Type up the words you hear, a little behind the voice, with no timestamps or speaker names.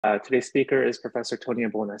Today's speaker is Professor Tonio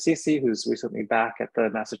Buonassisi, who's recently back at the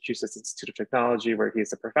Massachusetts Institute of Technology, where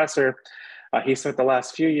he's a professor. He spent the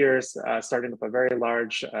last few years starting up a very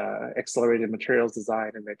large accelerated materials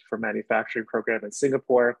design and for manufacturing program in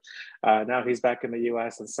Singapore. Now he's back in the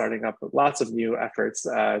US and starting up lots of new efforts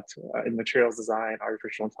in materials design,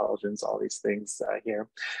 artificial intelligence, all these things here.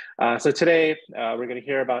 So today we're going to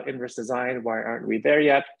hear about inverse design. Why aren't we there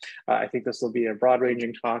yet? I think this will be a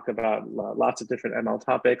broad-ranging talk about lots of different ML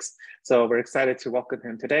topics. So we're excited to welcome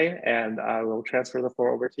him today, and I will transfer the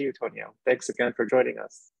floor over to you, Tonio. Thanks again for joining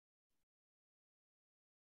us.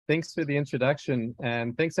 Thanks for the introduction,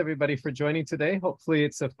 and thanks everybody for joining today. Hopefully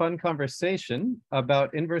it's a fun conversation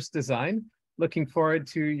about inverse design. Looking forward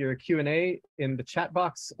to your Q&A in the chat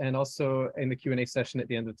box and also in the Q&A session at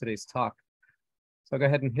the end of today's talk. So I'll go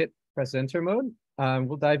ahead and hit presenter mode.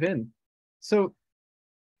 We'll dive in. So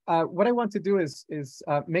what I want to do is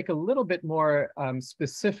make a little bit more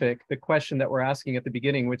specific the question that we're asking at the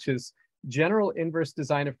beginning, which is general inverse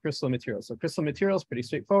design of crystalline materials. So crystalline materials, pretty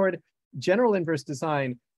straightforward. General inverse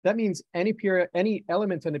design, that means any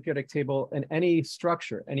element on the periodic table and any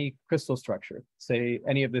structure, any crystal structure, say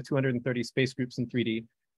any of the 230 space groups in 3D,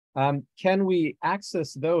 can we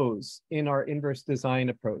access those in our inverse design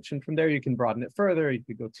approach? And from there, you can broaden it further. You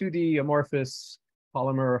could go 2D, amorphous,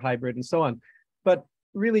 polymer, hybrid, and so on. But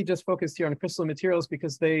really just focused here on crystalline materials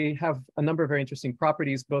because they have a number of very interesting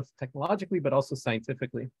properties, both technologically, but also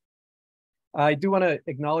scientifically. I do want to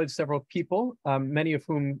acknowledge several people, many of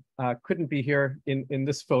whom couldn't be here in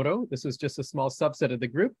this photo. This is just a small subset of the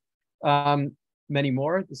group. Many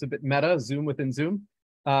more. It's a bit meta, Zoom within Zoom.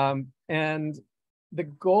 And the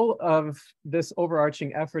goal of this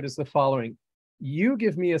overarching effort is the following. You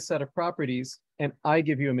give me a set of properties, and I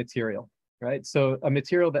give you a material, right? So a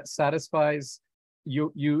material that satisfies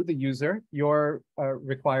you, the user, your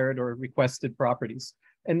required or requested properties.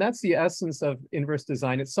 And that's the essence of inverse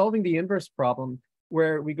design. It's solving the inverse problem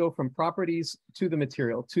where we go from properties to the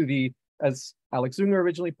material, to the, as Alex Zunger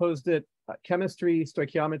originally posed it, chemistry,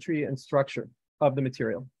 stoichiometry, and structure of the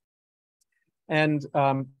material. And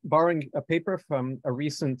borrowing a paper from a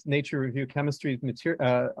recent Nature Review Chemistry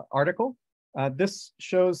article, this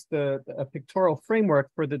shows a pictorial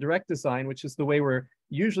framework for the direct design, which is the way we're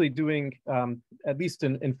usually doing, at least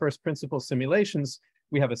in first principle simulations.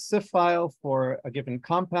 We have a CIF file for a given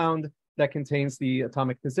compound that contains the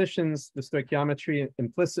atomic positions, the stoichiometry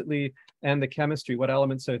implicitly, and the chemistry, what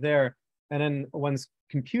elements are there. And then one's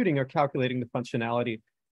computing or calculating the functionality.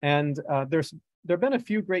 And there have been a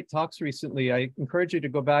few great talks recently. I encourage you to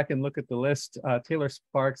go back and look at the list. Taylor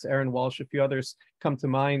Sparks, Aaron Walsh, a few others come to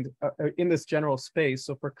mind in this general space.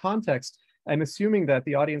 So for context, I'm assuming that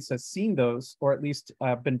the audience has seen those, or at least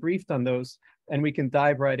been briefed on those, and we can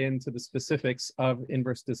dive right into the specifics of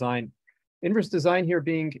inverse design. Inverse design here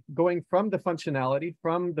being going from the functionality,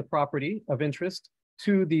 from the property of interest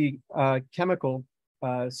to the chemical,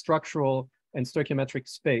 structural, and stoichiometric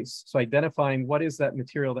space. So identifying what is that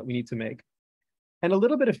material that we need to make. And a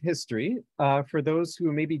little bit of history for those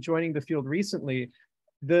who may be joining the field recently.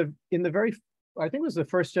 I think it was the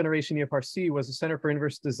first generation EFRC was a Center for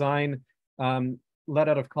Inverse Design led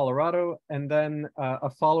out of Colorado, and then a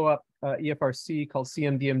follow-up EFRC called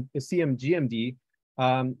CMGMD,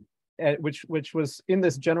 which was in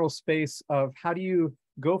this general space of how do you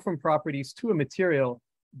go from properties to a material.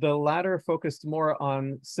 The latter focused more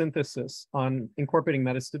on synthesis, on incorporating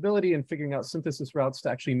metastability and figuring out synthesis routes to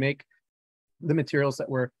actually make the materials that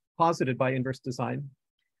were posited by inverse design.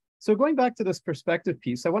 So going back to this perspective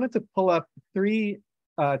piece, I wanted to pull up three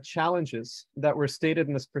challenges that were stated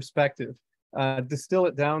in this perspective, distill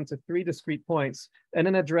it down to three discrete points, and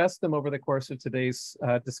then address them over the course of today's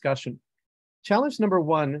discussion. Challenge number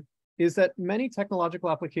one is that many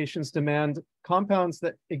technological applications demand compounds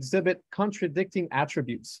that exhibit contradicting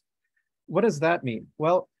attributes. What does that mean?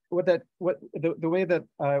 Well, the way that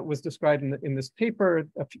was described in this paper,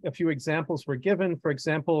 a few examples were given. For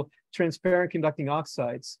example, transparent conducting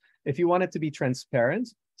oxides. If you want it to be transparent,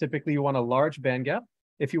 typically you want a large band gap.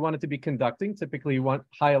 If you want it to be conducting, typically you want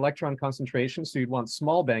high electron concentration, so you'd want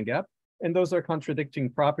small band gap. And those are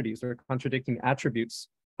contradicting properties or contradicting attributes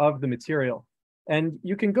of the material. And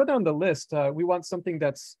you can go down the list. We want something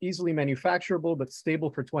that's easily manufacturable, but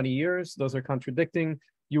stable for 20 years. Those are contradicting.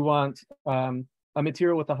 You want a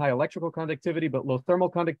material with a high electrical conductivity, but low thermal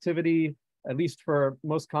conductivity, at least for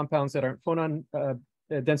most compounds that aren't phonon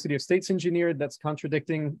density of states engineered, that's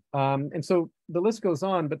contradicting. And so the list goes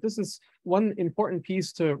on, but this is one important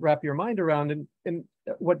piece to wrap your mind around, and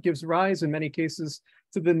what gives rise in many cases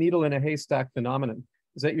to the needle in a haystack phenomenon,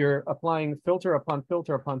 is that you're applying filter upon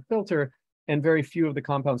filter upon filter, and very few of the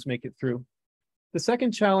compounds make it through. The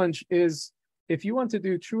second challenge is if you want to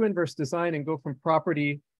do true inverse design and go from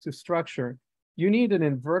property to structure, you need an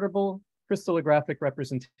invertible crystallographic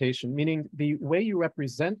representation, meaning the way you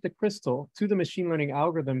represent the crystal to the machine learning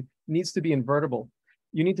algorithm needs to be invertible.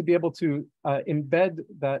 You need to be able to embed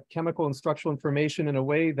that chemical and structural information in a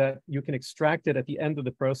way that you can extract it at the end of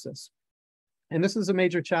the process. And this is a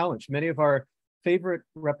major challenge. Many of our favorite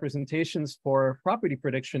representations for property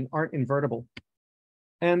prediction aren't invertible.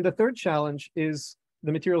 And the third challenge is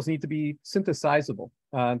the materials need to be synthesizable.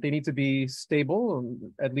 They need to be stable,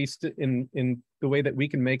 at least in the way that we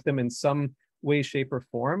can make them in some way, shape, or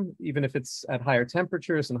form. Even if it's at higher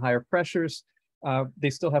temperatures and higher pressures, they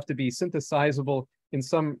still have to be synthesizable in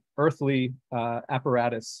some earthly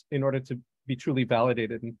apparatus in order to be truly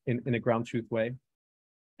validated in a ground truth way.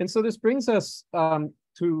 And so this brings us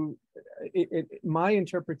to my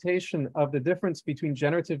interpretation of the difference between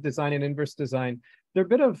generative design and inverse design. They're a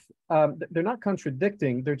bit of, they're not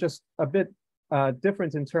contradicting, they're just a bit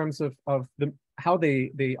different in terms of how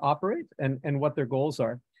they operate and what their goals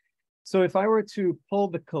are. So if I were to pull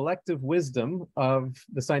the collective wisdom of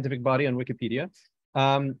the scientific body on Wikipedia,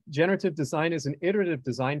 generative design is an iterative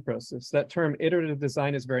design process. That term iterative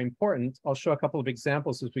design is very important. I'll show a couple of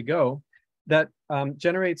examples as we go that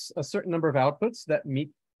generates a certain number of outputs that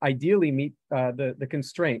ideally meet the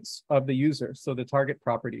constraints of the user, so the target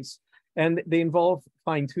properties. And they involve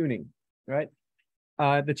fine tuning, right?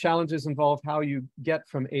 The challenges involve how you get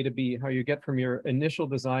from A to B, how you get from your initial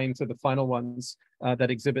design to the final ones that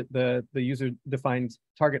exhibit the user-defined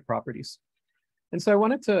target properties. And so I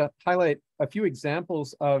wanted to highlight a few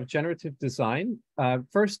examples of generative design,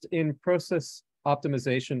 first in process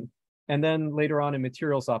optimization, and then later on in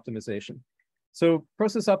materials optimization. So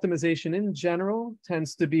process optimization in general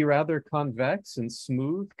tends to be rather convex and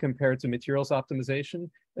smooth compared to materials optimization,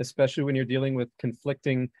 especially when you're dealing with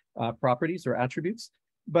conflicting properties or attributes.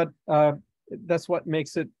 But that's what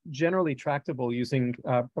makes it generally tractable using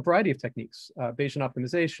a variety of techniques, Bayesian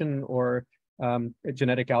optimization or a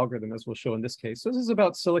genetic algorithm, as we'll show in this case. So this is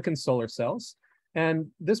about silicon solar cells. And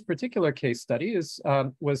this particular case study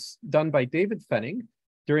was done by David Fenning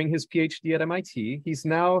during his PhD at MIT. He's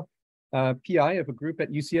now PI of a group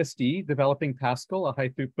at UCSD developing Pascal, a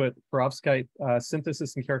high-throughput perovskite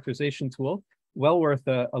synthesis and characterization tool. Well worth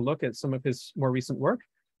a look at some of his more recent work.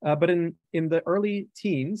 But in the early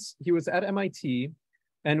teens, he was at MIT,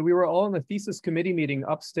 and we were all in a thesis committee meeting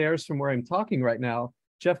upstairs from where I'm talking right now.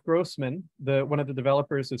 Jeff Grossman, one of the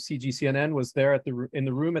developers of CGCNN, was there in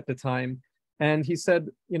the room at the time, and he said,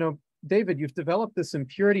 you know, David, you've developed this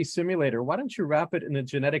impurity simulator. Why don't you wrap it in a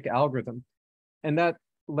genetic algorithm? And that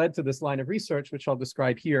led to this line of research, which I'll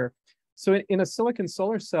describe here. So in a silicon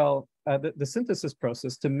solar cell, the synthesis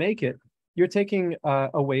process, to make it, you're taking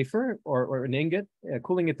a wafer or an ingot,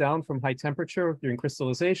 cooling it down from high temperature during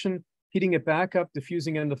crystallization, heating it back up,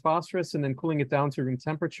 diffusing it into phosphorus, and then cooling it down to room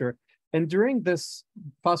temperature. And during this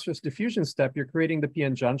phosphorus diffusion step, you're creating the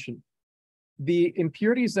PN junction. The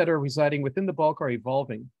impurities that are residing within the bulk are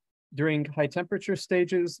evolving. During high temperature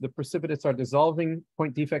stages, the precipitates are dissolving,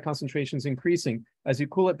 point defect concentrations increasing. As you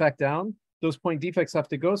cool it back down, those point defects have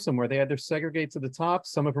to go somewhere. They either segregate to the top,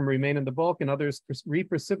 some of them remain in the bulk, and others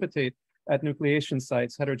reprecipitate at nucleation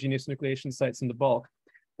sites, heterogeneous nucleation sites in the bulk.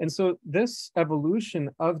 And so this evolution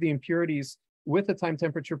of the impurities with a time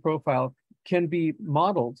temperature profile can be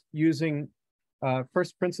modeled using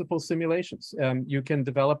first principle simulations. You can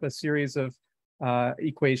develop a series of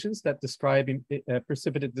equations that describe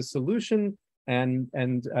precipitate dissolution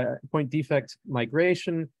and point defect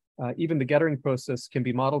migration. Even the Gettering process can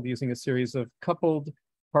be modeled using a series of coupled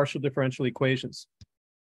partial differential equations.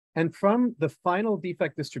 And from the final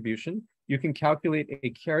defect distribution, you can calculate a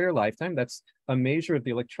carrier lifetime. That's a measure of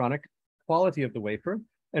the electronic quality of the wafer.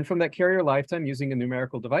 And from that carrier lifetime, using a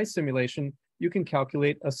numerical device simulation, you can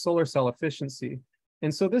calculate a solar cell efficiency.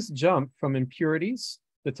 And so this jump from impurities,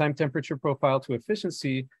 the time temperature profile, to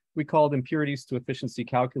efficiency, we called impurities to efficiency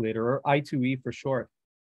calculator, or I2E for short.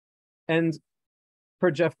 And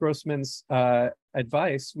per Jeff Grossman's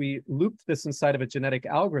advice, we looped this inside of a genetic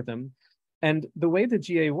algorithm. And the way the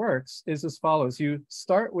GA works is as follows. You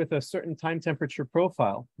start with a certain time temperature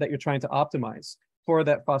profile that you're trying to optimize for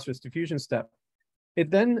that phosphorus diffusion step. It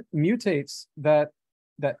then mutates that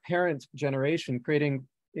parent generation, creating,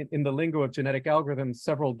 in the lingo of genetic algorithms,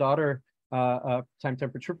 several daughter time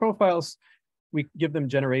temperature profiles. We give them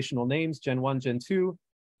generational names, Gen 1, Gen 2,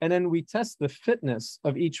 and then we test the fitness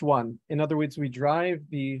of each one. In other words, we drive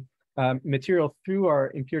the material through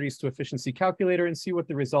our impurities to efficiency calculator and see what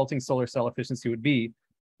the resulting solar cell efficiency would be.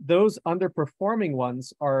 Those underperforming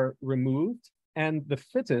ones are removed, and the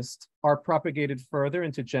fittest are propagated further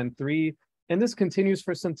into Gen 3 And this continues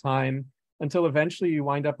for some time until eventually you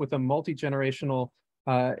wind up with a multi-generational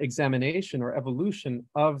examination or evolution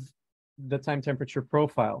of the time temperature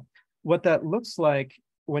profile. What that looks like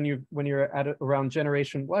when you're at around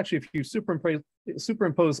generation, well, actually, if you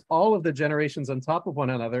superimpose all of the generations on top of one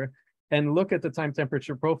another and look at the time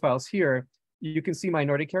temperature profiles here, you can see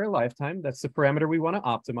minority carrier lifetime. That's the parameter we want to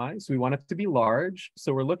optimize. We want it to be large.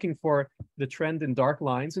 So we're looking for the trend in dark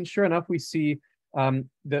lines. And sure enough, we see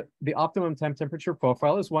the optimum time temperature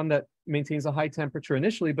profile is one that maintains a high temperature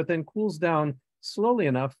initially, but then cools down slowly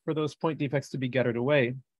enough for those point defects to be gettered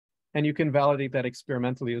away. And you can validate that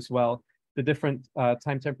experimentally as well. The different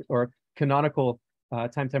canonical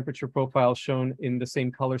time temperature profiles shown in the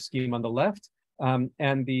same color scheme on the left,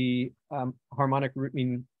 and the harmonic root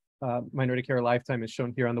mean minority carrier lifetime is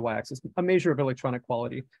shown here on the y-axis, a measure of electronic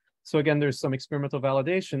quality. So again, there's some experimental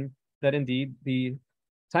validation that indeed the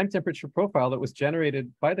time temperature profile that was generated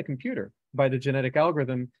by the computer, by the genetic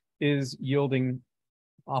algorithm, is yielding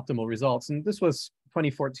optimal results. And this was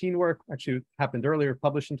 2014 work, actually happened earlier,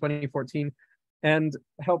 published in 2014, and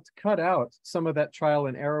helped cut out some of that trial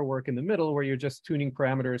and error work in the middle where you're just tuning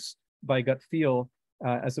parameters by gut feel,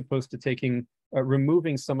 as opposed to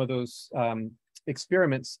removing some of those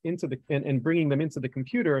experiments into and bringing them into the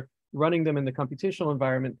computer, running them in the computational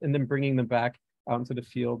environment, and then bringing them back out into the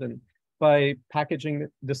field. And by packaging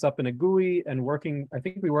this up in a GUI and working, I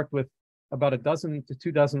think we worked with about 12 to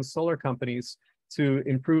 24 solar companies to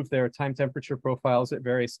improve their time temperature profiles at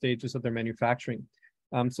various stages of their manufacturing.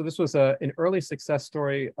 So this was an early success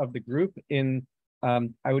story of the group in,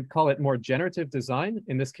 I would call it more generative design,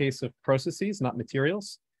 in this case of processes, not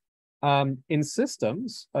materials. In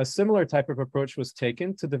systems, a similar type of approach was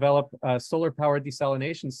taken to develop solar powered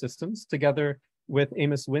desalination systems together with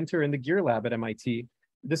Amos Winter in the Gear Lab at MIT.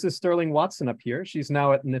 This is Sterling Watson up here. She's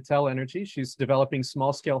now at Natel Energy. She's developing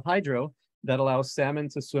small scale hydro that allows salmon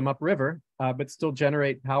to swim upriver, but still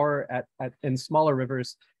generate power in smaller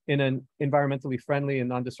rivers in an environmentally friendly and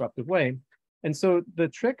non-disruptive way. And so the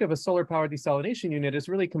trick of a solar powered desalination unit is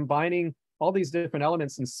really combining all these different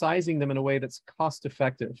elements and sizing them in a way that's cost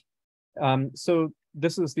effective. So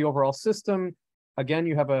this is the overall system. Again,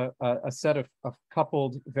 you have a set of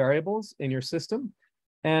coupled variables in your system.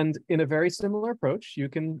 And in a very similar approach, you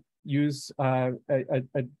can use a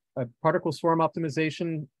particle swarm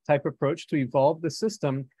optimization type approach to evolve the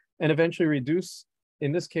system and eventually reduce,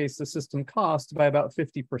 in this case, the system cost by about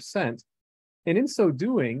 50%. And in so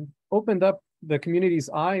doing, opened up the community's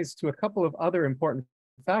eyes to a couple of other important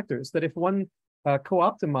factors that if one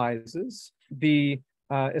co-optimizes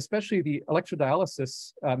especially the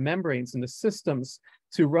electrodialysis membranes in the systems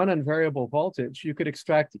to run on variable voltage, you could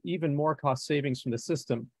extract even more cost savings from the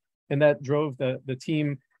system. And that drove the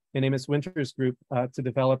team in Amos Winter's group to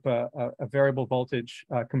develop a variable voltage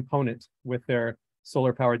component with their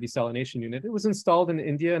solar powered desalination unit. It was installed in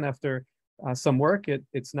India, and after some work,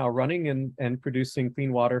 it's now running and producing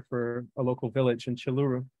clean water for a local village in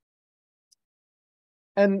Chiluru.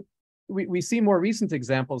 And we see more recent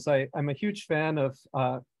examples. I'm a huge fan of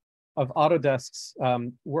Autodesk's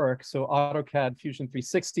work. So AutoCAD Fusion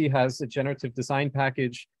 360 has a generative design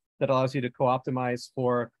package that allows you to co-optimize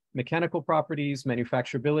for mechanical properties,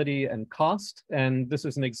 manufacturability, and cost. And this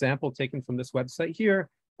is an example taken from this website here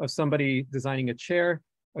of somebody designing a chair.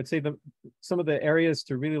 I'd say some of the areas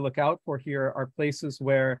to really look out for here are places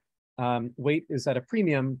where weight is at a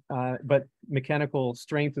premium, but mechanical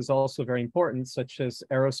strength is also very important, such as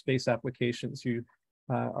aerospace applications. You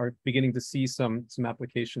are beginning to see some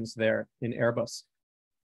applications there in Airbus.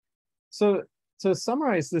 So to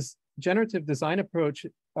summarize, this generative design approach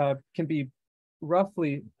can be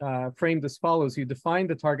roughly framed as follows. You define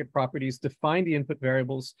the target properties, define the input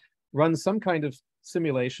variables, run some kind of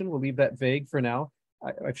simulation. We'll leave that vague for now.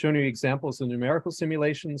 I've shown you examples of numerical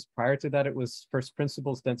simulations. Prior to that, it was first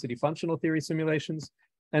principles density functional theory simulations.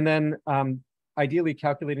 And then ideally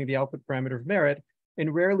calculating the output parameter of merit.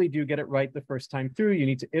 And rarely do you get it right the first time through. You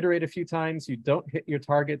need to iterate a few times. You don't hit your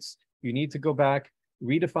targets. You need to go back,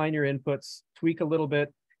 redefine your inputs, tweak a little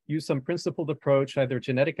bit, use some principled approach, either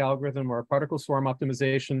genetic algorithm or particle swarm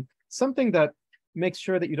optimization, something that makes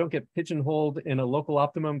sure that you don't get pigeonholed in a local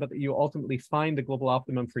optimum, but that you ultimately find the global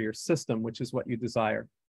optimum for your system, which is what you desire.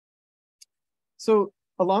 So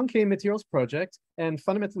along came Materials Project and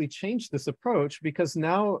fundamentally changed this approach, because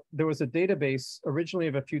now there was a database originally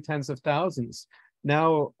of a few tens of thousands,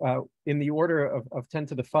 now in the order of 10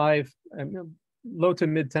 to the 5, low to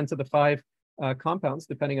mid 10 to the 5 compounds,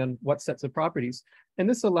 depending on what sets of properties. And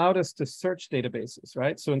this allowed us to search databases,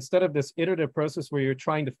 right? So instead of this iterative process where you're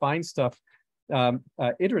trying to find stuff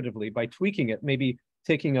iteratively by tweaking it, maybe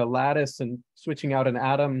taking a lattice and switching out an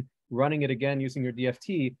atom running it again using your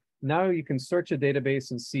DFT, now you can search a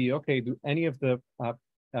database and see, okay, do any of the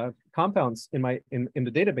compounds in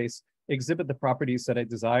the database exhibit the properties that I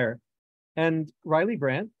desire? And Riley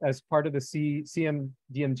Brandt, as part of the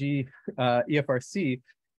CMDMG EFRC,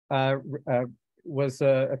 was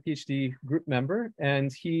a PhD group member,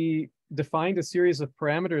 and he defined a series of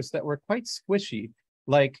parameters that were quite squishy,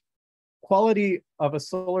 like quality of a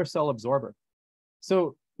solar cell absorber.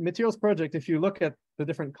 So Materials Project, if you look at the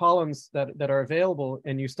different columns that are available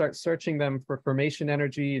and you start searching them for formation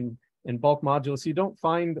energy and bulk modulus, you don't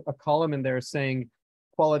find a column in there saying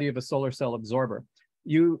quality of a solar cell absorber.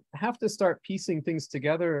 You have to start piecing things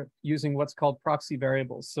together using what's called proxy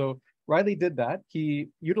variables. So Riley did that. He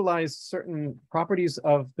utilized certain properties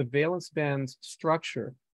of the valence band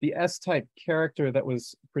structure, the S-type character that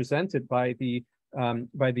was presented by the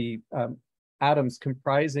atoms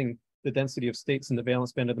comprising the density of states in the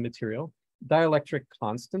valence band of the material, dielectric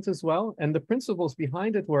constant as well. And the principles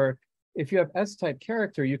behind it were, if you have S-type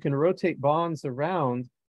character, you can rotate bonds around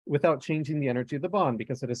without changing the energy of the bond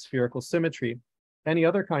because it has spherical symmetry. Any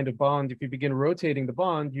other kind of bond, if you begin rotating the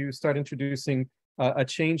bond, you start introducing a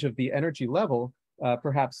change of the energy level,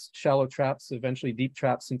 perhaps shallow traps, eventually deep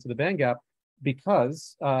traps into the band gap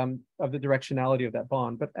because of the directionality of that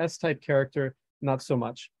bond. But S-type character, not so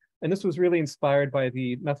much. And this was really inspired by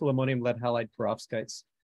the methylammonium lead halide perovskites.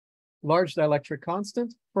 Large dielectric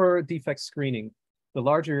constant for defect screening. The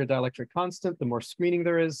larger your dielectric constant, the more screening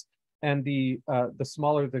there is, and the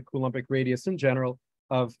smaller the Coulombic radius in general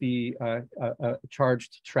of the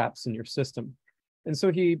charged traps in your system. And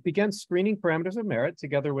so he began screening parameters of merit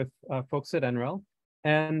together with folks at NREL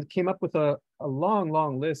and came up with a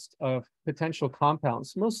long list of potential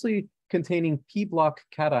compounds, mostly containing p-block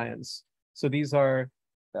cations. So these are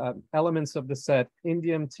elements of the set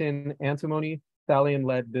indium, tin, antimony, thallium,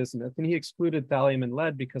 lead, bismuth. And he excluded thallium and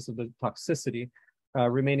lead because of the toxicity,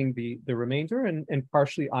 remaining the remainder and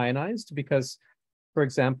partially ionized because, for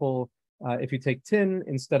example, if you take tin,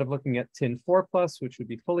 instead of looking at tin 4+, which would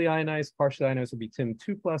be fully ionized, partially ionized would be tin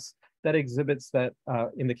 2+. That exhibits that,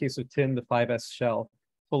 in the case of tin, the 5s shell,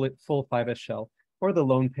 full 5s shell, or the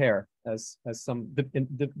lone pair, as some,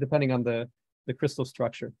 depending on the crystal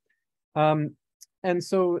structure. And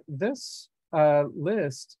so this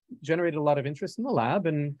list generated a lot of interest in the lab,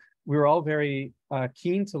 and we were all very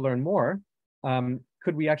keen to learn more.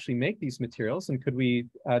 Could we actually make these materials, and could we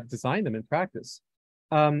design them in practice?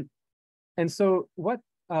 And so what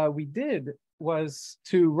we did was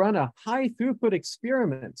to run a high throughput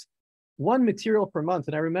experiment, 1 material per month.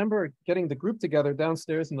 And I remember getting the group together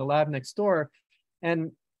downstairs in the lab next door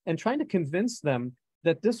and trying to convince them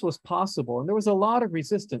that this was possible. And there was a lot of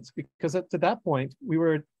resistance because to that point, we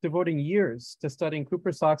were devoting years to studying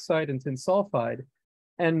cuprous oxide and tin sulfide.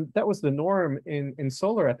 And that was the norm in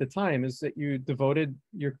solar at the time, is that you devoted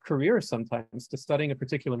your career sometimes to studying a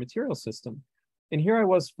particular material system. And here I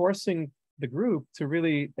was forcing the group to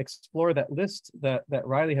really explore that list that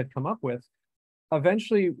Riley had come up with.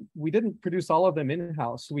 Eventually, we didn't produce all of them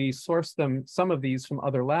in-house. We sourced them, some of these from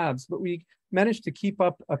other labs, but we managed to keep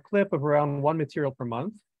up a clip of around 1 material per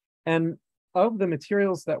month. And of the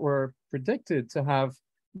materials that were predicted to have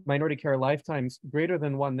minority carrier lifetimes greater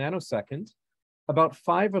than 1 nanosecond, about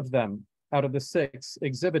 5 of them out of the 6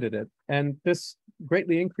 exhibited it. And this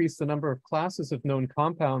greatly increased the number of classes of known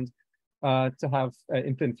compound to have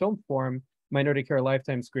in thin film form minority carrier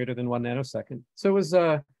lifetimes greater than 1 nanosecond. So it was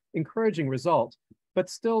an encouraging result, but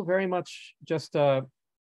still very much just a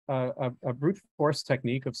brute force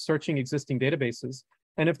technique of searching existing databases.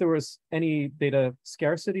 And if there was any data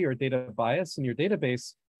scarcity or data bias in your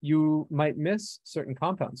database, you might miss certain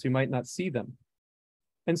compounds. You might not see them.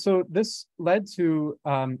 And so this led to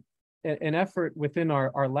an effort within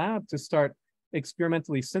our lab to start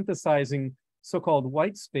experimentally synthesizing so-called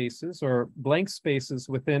white spaces or blank spaces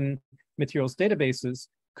within materials databases.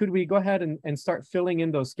 Could we go ahead and start filling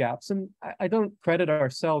in those gaps? And I don't credit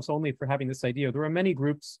ourselves only for having this idea. There were many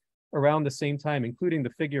groups around the same time, including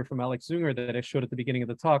the figure from Alex Zunger that I showed at the beginning of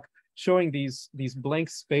the talk, showing these blank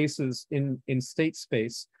spaces in state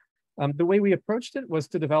space. The way we approached it was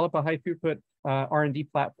to develop a high throughput R&D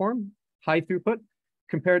platform, high throughput,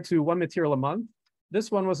 compared to 1 material a month.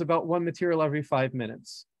 This one was about 1 material every 5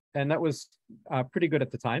 minutes. And that was pretty good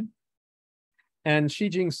at the time. And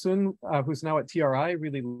Shijing Sun, who's now at TRI,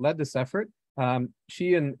 really led this effort.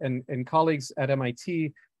 She and colleagues at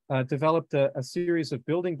MIT developed a series of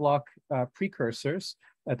building block precursors.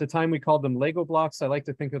 At the time, we called them Lego blocks. I like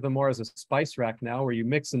to think of them more as a spice rack now, where you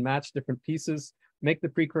mix and match different pieces, make the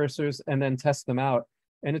precursors, and then test them out.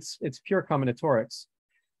 And it's pure combinatorics.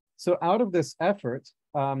 So out of this effort,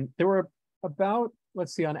 there were about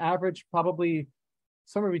let's see, on average, probably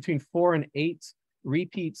somewhere between 4 and 8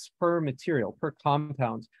 repeats per material, per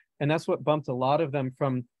compound. And that's what bumped a lot of them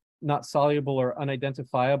from not soluble or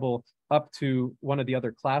unidentifiable up to one of the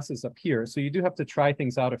other classes up here. So you do have to try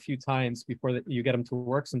things out a few times before you get them to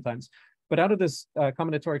work sometimes. But out of this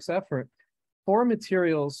combinatorics effort, 4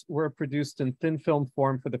 materials were produced in thin film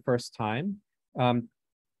form for the first time.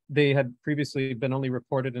 They had previously been only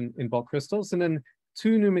reported in bulk crystals. And then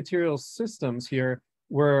 2 new materials systems here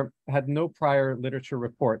had no prior literature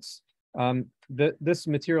reports. This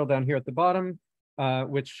material down here at the bottom,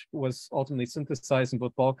 which was ultimately synthesized in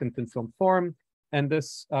both bulk and thin film form, and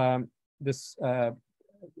this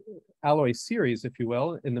alloy series, if you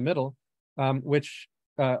will, in the middle, which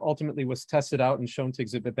ultimately was tested out and shown to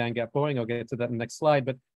exhibit bandgap bowing. I'll get to that in the next slide.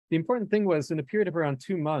 But the important thing was, in a period of around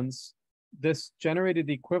 2 months, this generated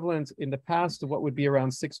the equivalent in the past of what would be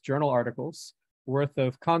around 6 journal articles worth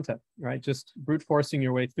of content, right? Just brute forcing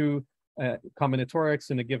your way through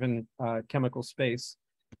combinatorics in a given chemical space.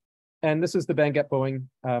 And this is the bandgap bowing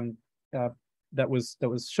that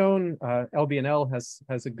was shown. LBNL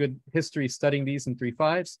has a good history studying these in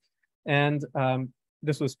 3/5s, and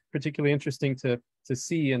this was particularly interesting to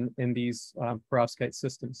see in these perovskite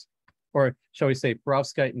systems, or shall we say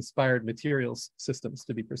perovskite-inspired materials systems,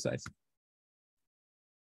 to be precise.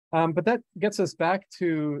 But that gets us back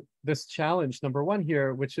to this challenge number 1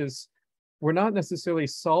 here, which is we're not necessarily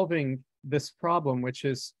solving this problem, which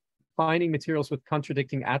is finding materials with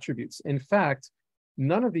contradicting attributes. In fact,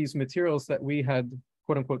 none of these materials that we had,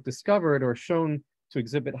 quote unquote, discovered or shown to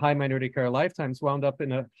exhibit high minority carrier lifetimes wound up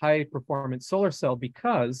in a high performance solar cell,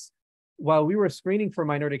 because while we were screening for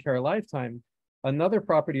minority carrier lifetime, another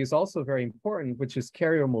property is also very important, which is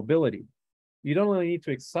carrier mobility. You don't only need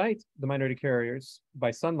to excite the minority carriers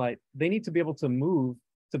by sunlight, they need to be able to move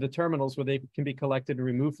to the terminals where they can be collected and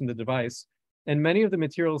removed from the device. And many of the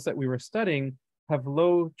materials that we were studying have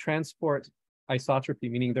low transport isotropy,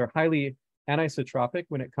 meaning they're highly anisotropic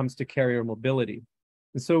when it comes to carrier mobility.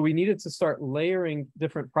 And so we needed to start layering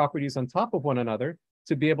different properties on top of one another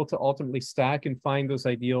to be able to ultimately stack and find those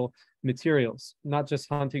ideal materials, not just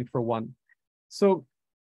hunting for one. So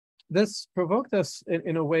this provoked us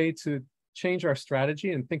in a way to change our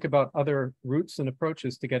strategy and think about other routes and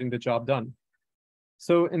approaches to getting the job done.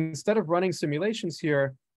 So instead of running simulations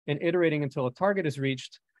here and iterating until a target is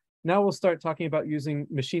reached, now we'll start talking about using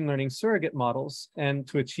machine learning surrogate models and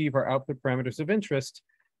to achieve our output parameters of interest,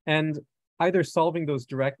 and either solving those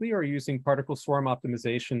directly or using particle swarm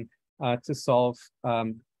optimization to solve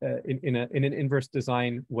in an inverse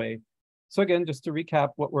design way. So again, just to recap,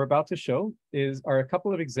 what we're about to show are a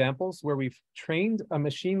couple of examples where we've trained a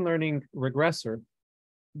machine learning regressor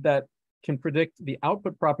that can predict the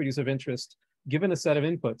output properties of interest given a set of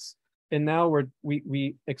inputs. And now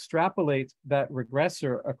we extrapolate that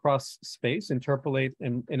regressor across space, interpolate,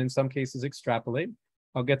 and in some cases extrapolate.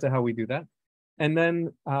 I'll get to how we do that. And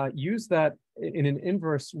then use that in an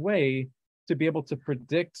inverse way to be able to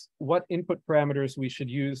predict what input parameters we should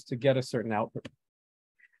use to get a certain output.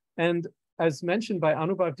 And as mentioned by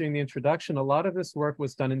Anubhav during the introduction, a lot of this work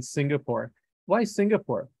was done in Singapore. Why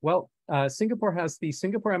Singapore? Well, Singapore has the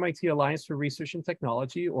Singapore-MIT Alliance for Research and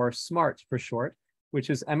Technology, or SMART for short, which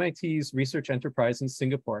is MIT's research enterprise in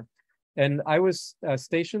Singapore. And I was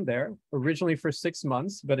stationed there originally for 6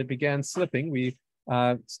 months, but it began slipping. We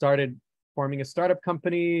started forming a startup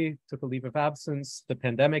company, took a leave of absence, the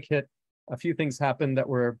pandemic hit, a few things happened that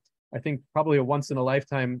were, I think, probably a once in a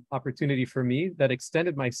lifetime opportunity for me that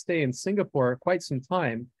extended my stay in Singapore quite some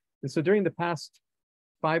time. And so during the past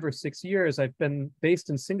 5 or 6 years, I've been based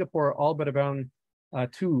in Singapore all but around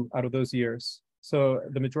 2 out of those years. So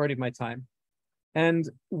the majority of my time. And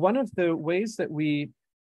one of the ways that we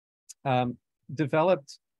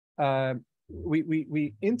developed,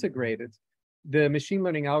 we integrated the machine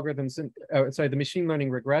learning algorithms, the machine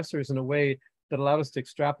learning regressors in a way that allowed us to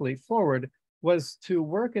extrapolate forward, was to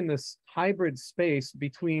work in this hybrid space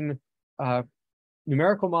between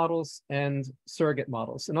numerical models and surrogate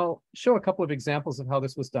models. And I'll show a couple of examples of how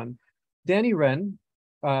this was done. Danny Wren,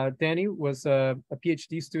 Danny was a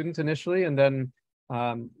PhD student initially, and then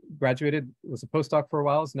graduated, was a postdoc for a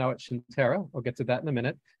while, is now at Shintera. I'll get to that in a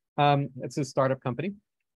minute. It's a startup company.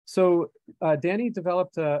 So Danny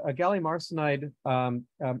developed a gallium arsenide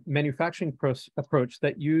manufacturing approach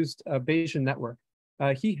that used a Bayesian network.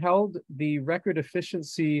 He held the record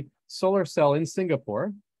efficiency solar cell in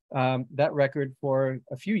Singapore, that record for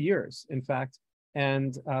a few years, in fact.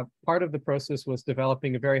 And part of the process was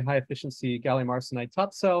developing a very high efficiency gallium arsenide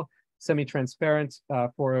top cell, semi-transparent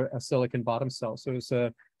for a silicon bottom cell. So it was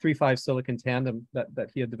a 3-5 silicon tandem that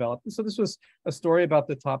he had developed. And so this was a story about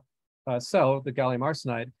the top cell, the gallium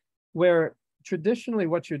arsenide, where traditionally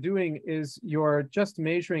what you're doing is you're just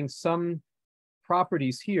measuring some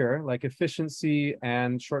properties here, like efficiency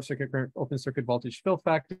and short circuit current, open circuit voltage fill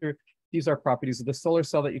factor. These are properties of the solar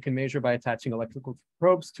cell that you can measure by attaching electrical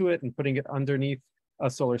probes to it and putting it underneath a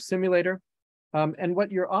solar simulator. And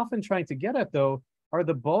what you're often trying to get at, though, are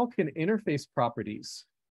the bulk and interface properties.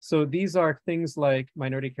 So these are things like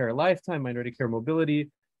minority carrier lifetime, minority carrier mobility,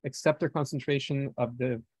 acceptor concentration of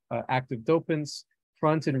the active dopants,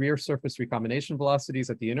 front and rear surface recombination velocities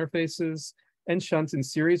at the interfaces, and shunt and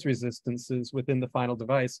series resistances within the final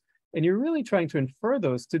device. And you're really trying to infer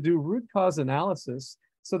those to do root cause analysis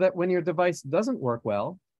so that when your device doesn't work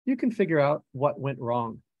well, you can figure out what went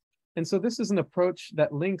wrong. And so this is an approach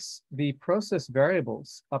that links the process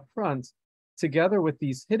variables up front together with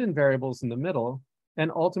these hidden variables in the middle,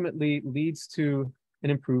 and ultimately leads to an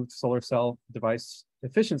improved solar cell device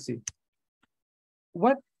efficiency.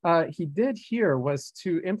 What he did here was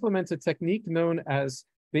to implement a technique known as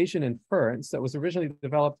Bayesian inference that was originally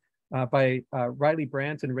developed by Riley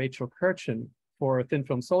Brandt and Rachel Kirchen for thin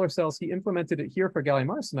film solar cells. He implemented it here for gallium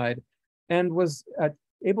arsenide and was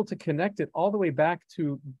able to connect it all the way back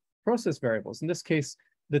to process variables. In this case,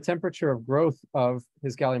 the temperature of growth of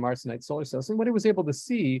his gallium arsenide solar cells. And what he was able to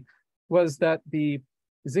see was that the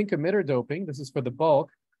zinc emitter doping, this is for the bulk,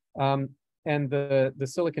 and the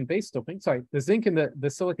silicon base doping, sorry, the zinc and the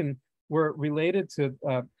silicon were related to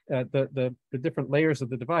the different layers of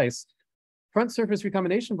the device. Front surface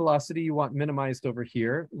recombination velocity you want minimized over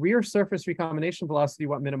here. Rear surface recombination velocity you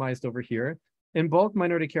want minimized over here. In bulk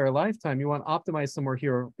minority carrier lifetime, you want optimized somewhere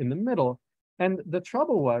here in the middle. And the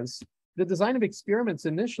trouble was, the design of experiments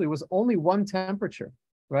initially was only one temperature,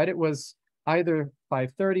 right? It was either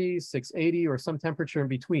 530, 680, or some temperature in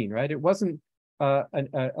between, right? It wasn't a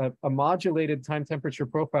modulated time temperature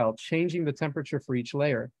profile, changing the temperature for each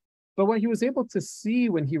layer. But what he was able to see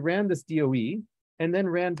when he ran this DOE and then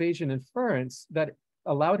ran Bayesian inference that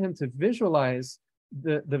allowed him to visualize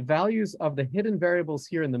the values of the hidden variables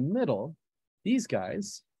here in the middle, these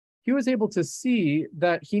guys, he was able to see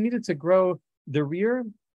that he needed to grow the rear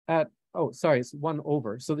at, oh, sorry, it's 1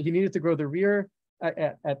 over. So that he needed to grow the rear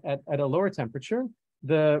at a lower temperature,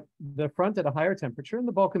 the front at a higher temperature, and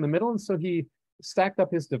the bulk in the middle. And so he stacked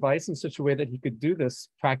up his device in such a way that he could do this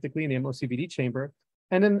practically in the MOCVD chamber,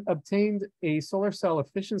 and then obtained a solar cell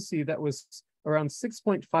efficiency that was around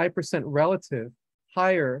 6.5% relative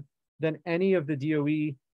higher than any of the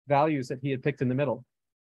DOE values that he had picked in the middle.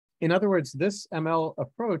 In other words, this ML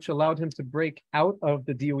approach allowed him to break out of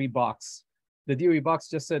the DOE box. The DOE box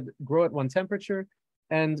just said, grow at 1 temperature.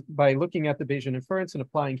 And by looking at the Bayesian inference and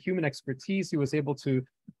applying human expertise, he was able to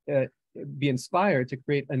be inspired to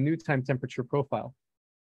create a new time temperature profile.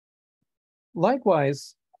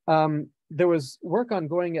 Likewise, there was work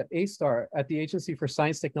ongoing at A*STAR, at the Agency for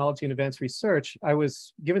Science, Technology, and Advanced Research. I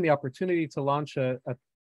was given the opportunity to launch a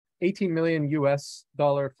 $18 million US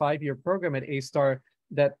 5-year program at A*STAR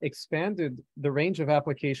that expanded the range of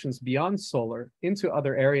applications beyond solar into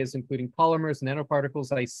other areas, including polymers,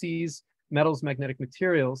 nanoparticles, ICs, metals, magnetic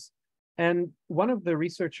materials. And one of the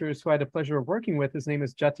researchers who I had the pleasure of working with, his name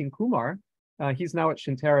is Jatin Kumar. He's now at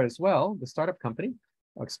Shintera as well, the startup company.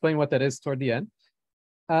 I'll explain what that is toward the end.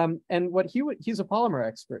 And what he's a polymer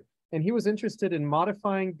expert, and he was interested in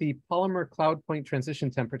modifying the polymer cloud point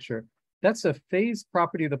transition temperature. That's a phase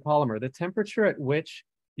property of the polymer, the temperature at which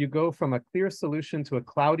you go from a clear solution to a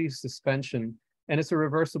cloudy suspension, and it's a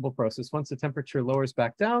reversible process. Once the temperature lowers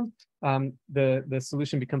back down, the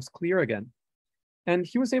solution becomes clear again. And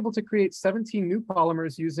he was able to create 17 new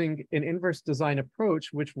polymers using an inverse design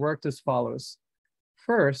approach, which worked as follows.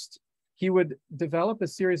 First, he would develop a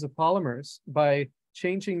series of polymers by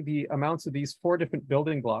changing the amounts of these 4 different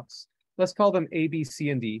building blocks. Let's call them A, B,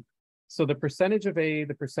 C, and D. So the percentage of A,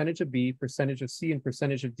 the percentage of B, percentage of C, and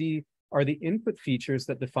percentage of D are the input features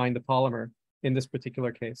that define the polymer in this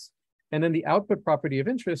particular case. And then the output property of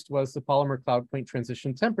interest was the polymer cloud point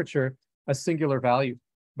transition temperature, a singular value,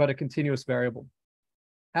 but a continuous variable.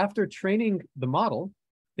 After training the model,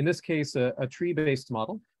 in this case, a tree-based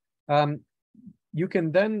model, you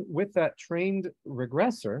can then, with that trained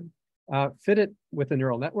regressor, fit it with a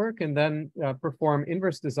neural network and then perform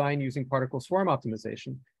inverse design using particle swarm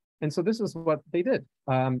optimization. And so this is what they did.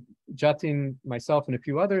 Jatin, myself, and a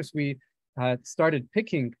few others, we started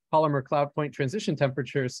picking polymer cloud point transition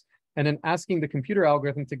temperatures and then asking the computer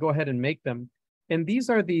algorithm to go ahead and make them. And these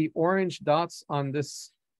are the orange dots on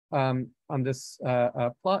this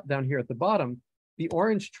plot down here at the bottom. The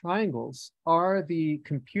orange triangles are the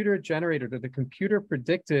computer generated or the computer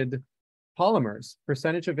predicted polymers,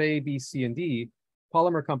 percentage of A, B, C, and D,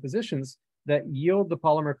 polymer compositions that yield the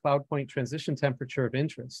polymer cloud point transition temperature of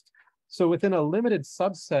interest. So within a limited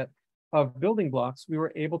subset of building blocks, we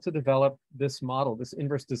were able to develop this model, this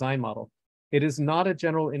inverse design model. It is not a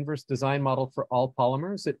general inverse design model for all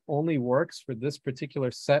polymers. It only works for this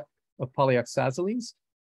particular set of polyoxazolines,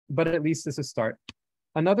 but at least it's a start.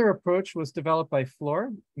 Another approach was developed by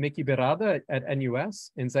Flor Meki-Berada at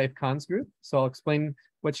NUS in Zaif Khan's group. So I'll explain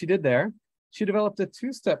what she did there. She developed a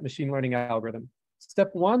two-step machine learning algorithm. Step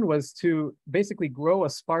one was to basically grow a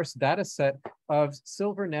sparse data set of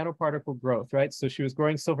silver nanoparticle growth, right? So she was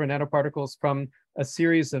growing silver nanoparticles from a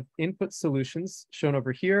series of input solutions shown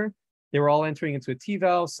over here. They were all entering into a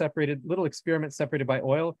T-valve, separated, little experiment separated by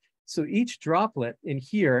oil. So each droplet in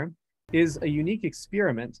here is a unique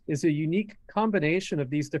experiment, is a unique combination of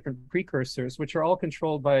these different precursors, which are all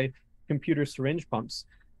controlled by computer syringe pumps.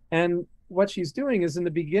 And what she's doing is in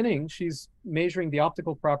the beginning, she's measuring the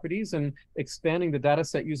optical properties and expanding the data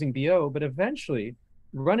set using BO, but eventually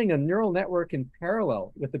running a neural network in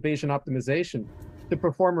parallel with the Bayesian optimization to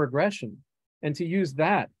perform regression and to use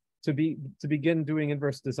that to begin doing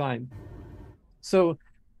inverse design. So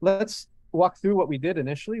let's walk through what we did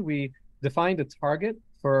initially. We defined a target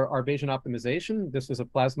for our Bayesian optimization. This was a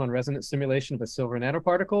plasmon resonance simulation of a silver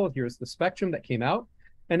nanoparticle. Here's the spectrum that came out.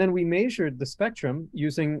 And then we measured the spectrum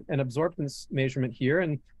using an absorptance measurement here.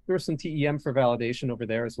 And there was some TEM for validation over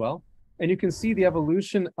there as well. And you can see the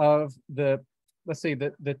evolution of the, let's say,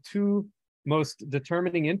 the two most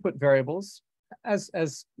determining input variables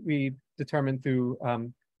as we determined through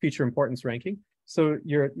feature importance ranking. So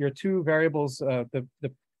your two variables, the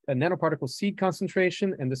nanoparticle seed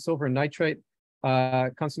concentration and the silver nitrite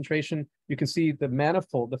concentration, you can see the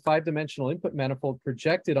manifold, the 5-dimensional input manifold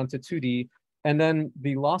projected onto 2D, and then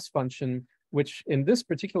the loss function, which in this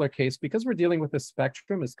particular case, because we're dealing with a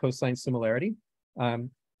spectrum, is cosine similarity.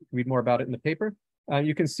 Read more about it in the paper.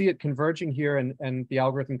 You can see it converging here and the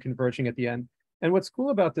algorithm converging at the end. And what's cool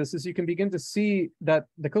about this is you can begin to see that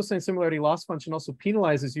the cosine similarity loss function also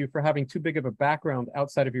penalizes you for having too big of a background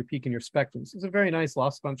outside of your peak in your spectrum. So it's a very nice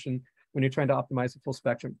loss function when you're trying to optimize the full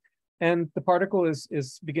spectrum. And the particle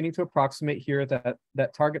is beginning to approximate here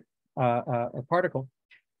that target particle.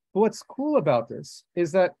 But what's cool about this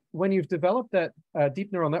is that when you've developed that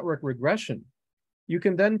deep neural network regression, you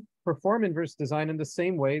can then perform inverse design in the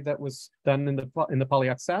same way that was done in the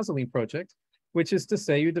polyoxazoline project, which is to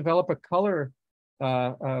say you develop a color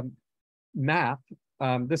map.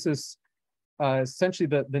 This is essentially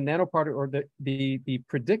the nanoparticle, or the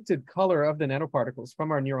predicted color of the nanoparticles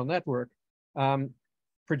from our neural network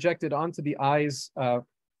projected onto the eye's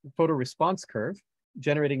photoresponse curve,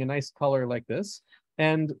 generating a nice color like this.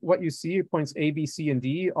 And what you see, points A, B, C, and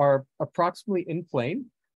D are approximately in plane.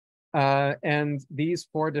 And these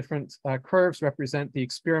 4 different curves represent the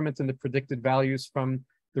experiment and the predicted values from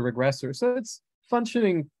the regressor. So it's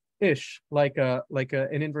functioning-ish like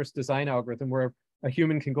an inverse design algorithm where a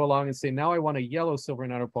human can go along and say, now I want a yellow silver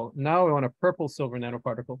nanoparticle, now I want a purple silver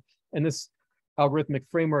nanoparticle. And this algorithmic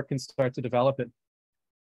framework can start to develop it.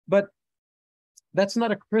 But that's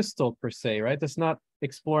not a crystal per se, right? That's not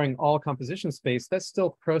exploring all composition space. That's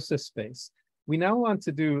still process space. We now want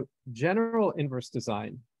to do general inverse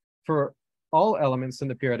design for all elements in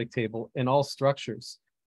the periodic table and all structures.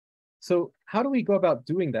 So how do we go about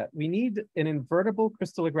doing that? We need an invertible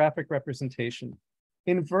crystallographic representation.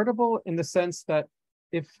 Invertible in the sense that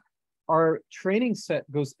if our training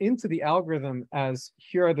set goes into the algorithm as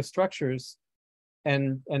here are the structures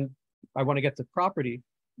and I want to get to property,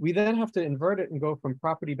 we then have to invert it and go from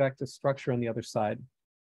property back to structure on the other side.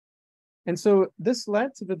 And so this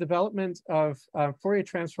led to the development of Fourier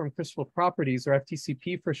transform crystal properties, or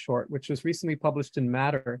FTCP for short, which was recently published in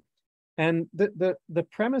Matter. And the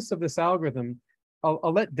premise of this algorithm, I'll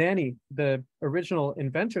let Danny, the original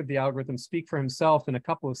inventor of the algorithm, speak for himself in a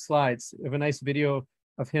couple of slides. We have a nice video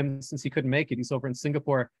of him since he couldn't make it. He's over in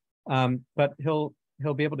Singapore, but he'll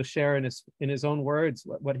be able to share in his own words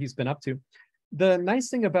what he's been up to. The nice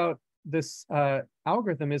thing about this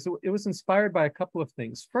algorithm is it was inspired by a couple of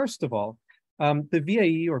things. First of all, the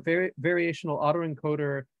VAE, or variational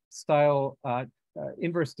autoencoder style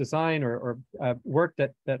inverse design or work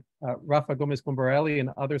that Rafa Gomez-Bombarelli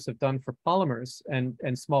and others have done for polymers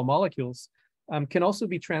and small molecules can also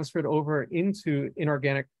be transferred over into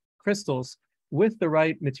inorganic crystals with the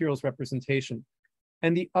right materials representation.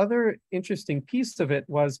 And the other interesting piece of it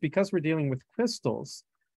was, because we're dealing with crystals,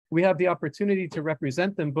 we have the opportunity to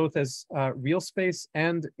represent them both as real space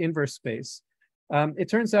and inverse space. It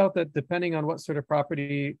turns out that depending on what sort of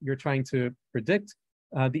property you're trying to predict,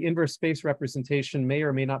 the inverse space representation may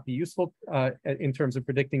or may not be useful in terms of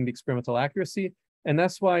predicting the experimental accuracy. And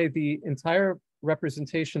that's why the entire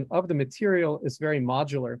representation of the material is very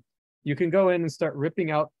modular. You can go in and start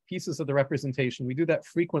ripping out pieces of the representation. We do that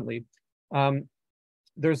frequently.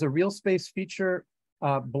 There's a real space feature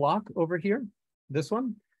block over here, this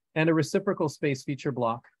one, and a reciprocal space feature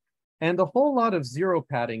block, and a whole lot of zero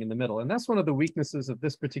padding in the middle. And that's one of the weaknesses of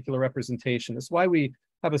this particular representation. It's why we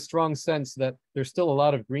have a strong sense that there's still a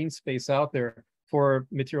lot of green space out there for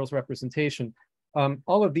materials representation.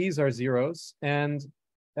 All of these are zeros, and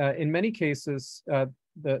in many cases,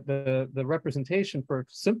 the representation for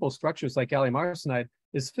simple structures like gallium arsenide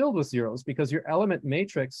is filled with zeros because your element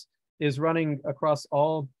matrix is running across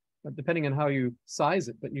all, depending on how you size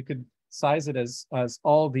it, but you could size it as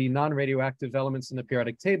all the non-radioactive elements in the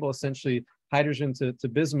periodic table, essentially hydrogen to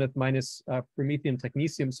bismuth minus promethium,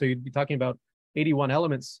 technetium. So you'd be talking about 81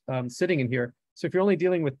 elements sitting in here. So if you're only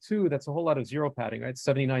dealing with 2, that's a whole lot of zero padding, right?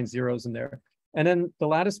 79 zeros in there. And then the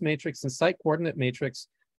lattice matrix and site coordinate matrix,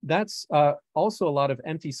 that's also a lot of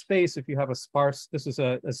empty space if you have a sparse, this is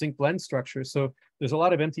a zinc blend structure. So there's a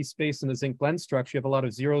lot of empty space in the zinc blend structure. You have a lot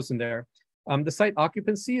of zeros in there. The site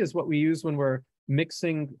occupancy is what we use when we're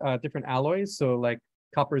mixing different alloys. So like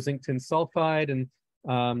copper, zinc, tin sulfide, and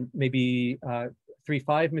maybe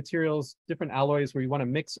 3,5 materials, different alloys where you want to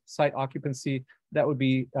mix site occupancy, that would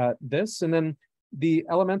be this. And then the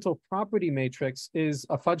elemental property matrix is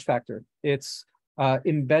a fudge factor. It's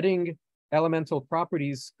embedding elemental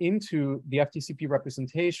properties into the FTCP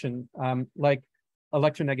representation, like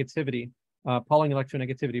electronegativity, Pauling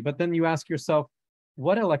electronegativity. But then you ask yourself,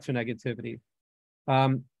 what electronegativity?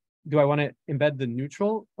 Do I want to embed the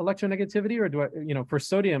neutral electronegativity, or do I, for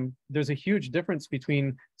sodium, there's a huge difference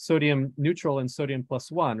between sodium neutral and sodium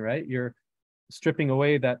 +1, right? You're stripping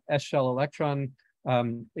away that S shell electron,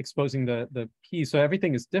 exposing the P. So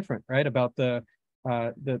everything is different, right, about the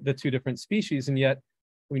 2 different species. And yet,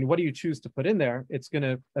 I mean, what do you choose to put in there? It's going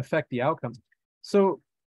to affect the outcome. So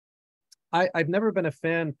I've never been a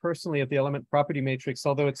fan personally of the element property matrix,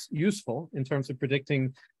 although it's useful in terms of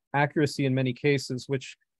predicting accuracy in many cases,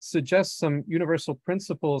 which suggests some universal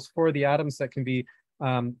principles for the atoms that can be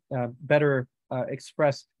better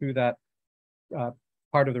expressed through that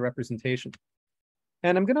part of the representation.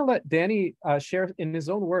 And I'm going to let Danny share in his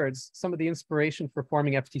own words some of the inspiration for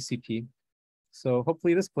forming FTCP. So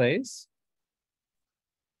hopefully this plays.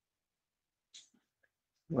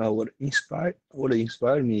 Well, what inspired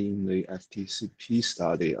me in the FTCP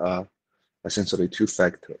study are essentially 2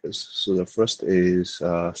 factors. So the first is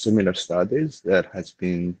similar studies that has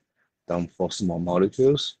been done for small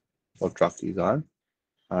molecules for drug design.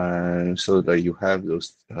 And so that you have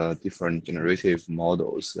those different generative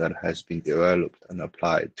models that has been developed and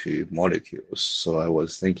applied to molecules. So I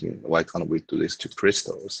was thinking, why can't we do this to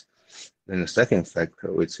crystals? Then the second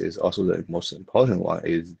factor, which is also the most important one,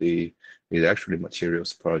 is actually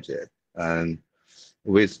materials project. And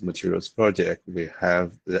with materials project, we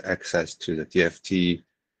have the access to the DFT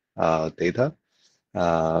data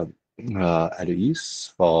at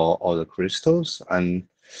ease for all the crystals, and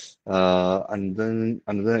then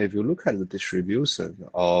if you look at the distribution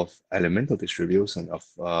of elemental distribution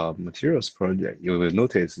of materials project, you will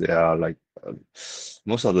notice there are like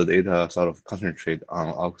most of the data sort of concentrate on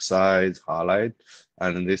oxides, halide,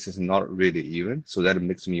 and this is not really even. So that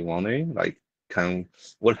makes me wondering, like,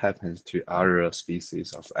 what happens to other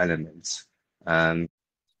species of elements? And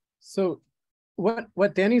so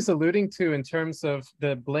what Danny's alluding to in terms of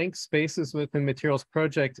the blank spaces within materials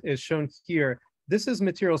project is shown here. This is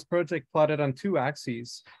materials project plotted on 2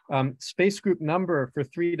 axes, space group number for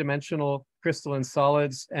 3-dimensional crystalline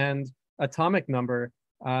solids and atomic number.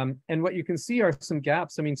 And what you can see are some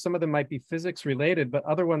gaps. I mean, some of them might be physics related, but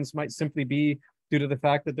other ones might simply be due to the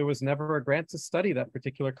fact that there was never a grant to study that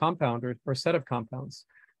particular compound or set of compounds.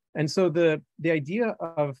 And so the idea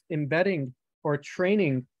of embedding or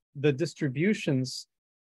training the distributions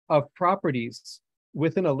of properties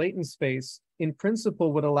within a latent space, in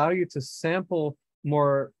principle, would allow you to sample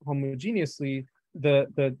more homogeneously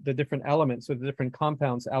the different elements or the different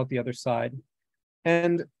compounds out the other side.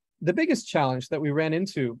 And the biggest challenge that we ran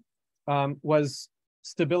into was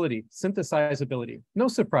stability, synthesizability. No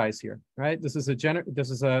surprise here, right? This is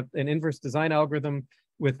an inverse design algorithm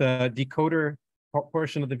with a decoder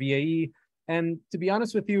portion of the VAE. And to be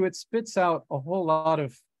honest with you, it spits out a whole lot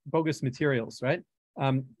of bogus materials, right?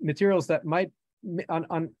 Materials that might,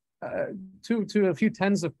 to a few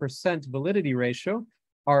tens of % validity ratio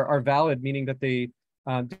are valid, meaning that they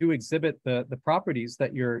do exhibit the properties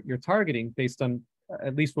that you're targeting based on,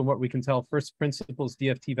 at least from what we can tell, first principles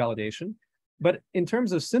DFT validation. But in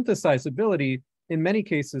terms of synthesizability, in many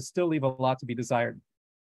cases, still leave a lot to be desired.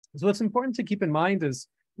 So what's important to keep in mind is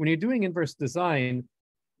when you're doing inverse design,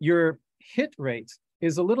 you're hit rate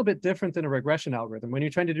is a little bit different than a regression algorithm. When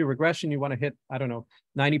you're trying to do regression, you want to hit, I don't know,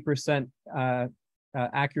 90%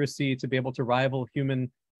 accuracy to be able to rival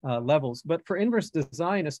human levels. But for inverse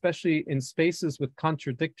design, especially in spaces with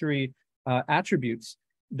contradictory attributes,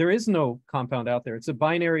 there is no compound out there. It's a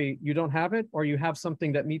binary, you don't have it, or you have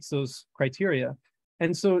something that meets those criteria.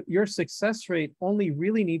 And so your success rate only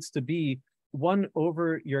really needs to be 1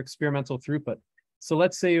 over your experimental throughput. So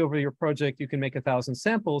let's say over your project, you can make 1,000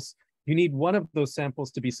 samples. You need 1 of those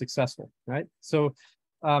samples to be successful, right? So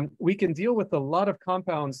we can deal with a lot of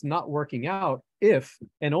compounds not working out if,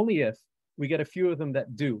 and only if, we get a few of them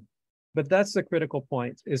that do. But that's the critical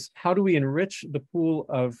point, is how do we enrich the pool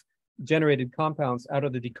of generated compounds out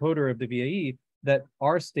of the decoder of the VAE that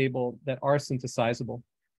are stable, that are synthesizable.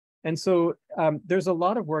 And so there's a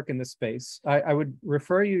lot of work in this space. I would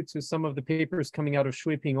refer you to some of the papers coming out of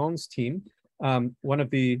Shuiping Ong's team, one of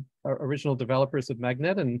the original developers of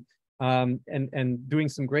Magnet, and doing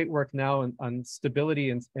some great work now on stability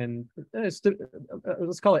and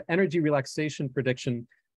let's call it energy relaxation prediction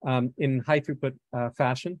in high throughput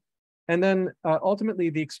fashion. And then ultimately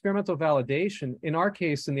the experimental validation, in our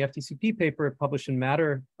case, in the FTCP paper published in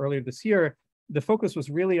Matter earlier this year, the focus was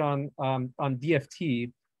really on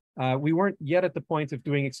DFT. We weren't yet at the point of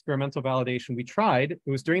doing experimental validation. We tried.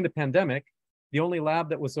 It was during the pandemic. The only lab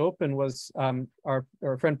that was open was our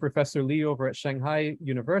friend Professor Lee over at Shanghai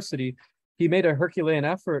University. He made a Herculean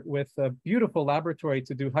effort with a beautiful laboratory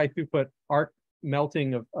to do high throughput arc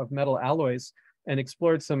melting of metal alloys and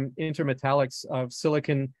explored some intermetallics of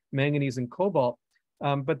silicon, manganese, and cobalt.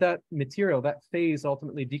 But that material, that phase,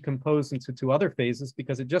 ultimately decomposed into 2 other phases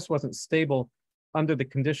because it just wasn't stable under the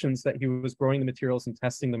conditions that he was growing the materials and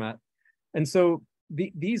testing them at. And so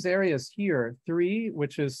these areas here, 3,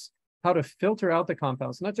 which is how to filter out the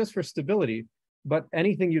compounds, not just for stability, but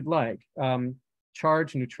anything you'd like,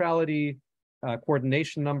 charge, neutrality,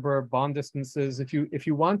 coordination number, bond distances. If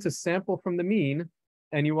you want to sample from the mean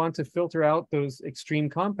and you want to filter out those extreme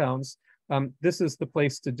compounds, this is the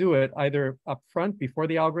place to do it, either up front before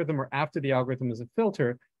the algorithm or after the algorithm as a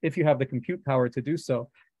filter, if you have the compute power to do so.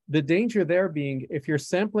 The danger there being, if you're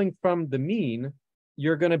sampling from the mean,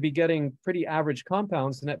 you're going to be getting pretty average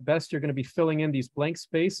compounds, and at best, you're going to be filling in these blank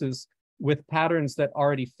spaces with patterns that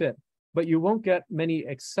already fit. But you won't get many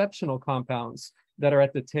exceptional compounds that are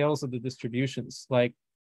at the tails of the distributions, like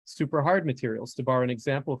super hard materials, to borrow an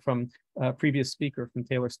example from a previous speaker, from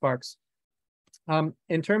Taylor Sparks.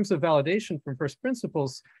 In terms of validation from first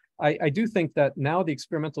principles, I do think that now the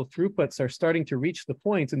experimental throughputs are starting to reach the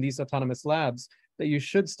point in these autonomous labs that you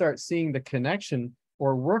should start seeing the connection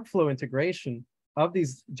or workflow integration of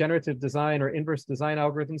these generative design or inverse design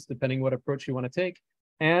algorithms, depending what approach you want to take,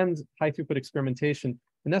 and high throughput experimentation.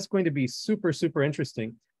 And that's going to be super, super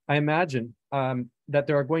interesting. I imagine that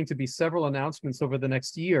there are going to be several announcements over the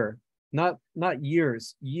next year, not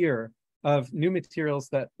years, year, of new materials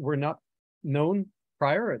that were not known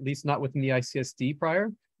prior, at least not within the ICSD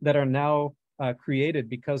prior, that are now created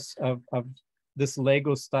because of this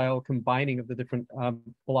Lego style combining of the different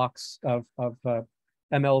blocks of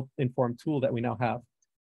ML-informed tool that we now have.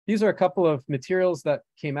 These are a couple of materials that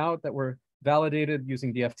came out that were validated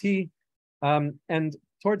using DFT. And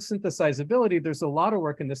towards synthesizability, there's a lot of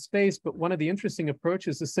work in this space, but one of the interesting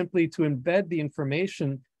approaches is simply to embed the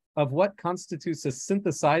information of what constitutes a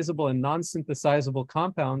synthesizable and non-synthesizable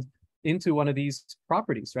compound into one of these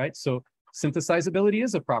properties, right? So synthesizability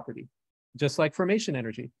is a property, just like formation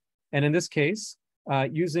energy. And in this case,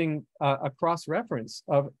 using a cross-reference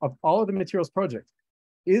of all of the materials project,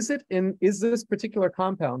 is this particular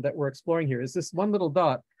compound that we're exploring here, is this one little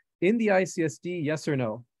dot in the ICSD, yes or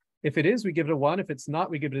no? If it is, we give it a 1. If it's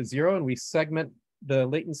not, we give it a 0, and we segment the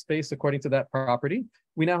latent space according to that property.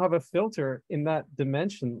 We now have a filter in that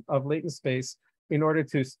dimension of latent space in order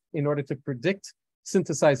to predict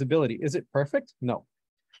synthesizability. Is it perfect? No.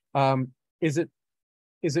 Is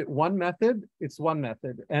it one method? It's one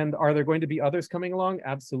method. And are there going to be others coming along?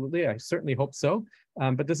 Absolutely. I certainly hope so.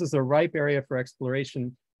 But this is a ripe area for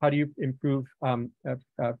exploration. How do you improve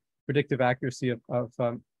predictive accuracy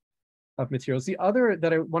of materials? The other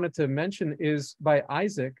that I wanted to mention is by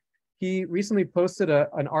Isaac. He recently posted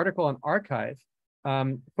an article on Archive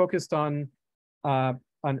focused on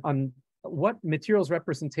what materials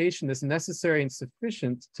representation is necessary and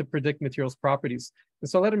sufficient to predict materials properties. And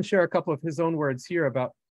so I'll let him share a couple of his own words here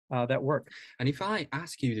about that work. And if I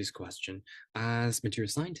ask you this question, as material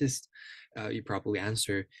scientist, you probably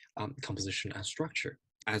answer composition and structure.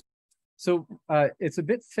 So it's a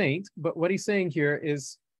bit faint, but what he's saying here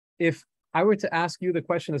is, if I were to ask you the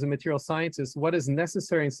question as a material scientist, what is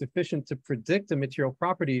necessary and sufficient to predict a material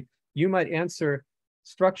property, you might answer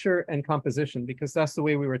structure and composition, because that's the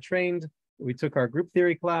way we were trained. We took our group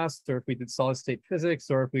theory class, or if we did solid state physics,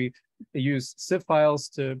 or if we use sieve files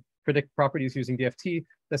to predict properties using DFT,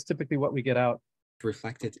 that's typically what we get out.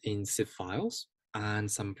 Reflected in sieve files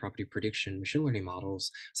and some property prediction machine learning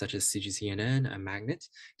models such as CGCNN and Magnet,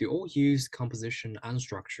 they all use composition and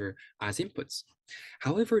structure as inputs.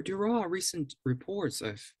 However, there are recent reports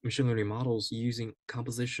of machine learning models using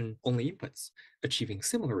composition-only inputs, achieving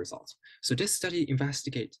similar results. So this study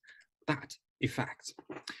investigates that effect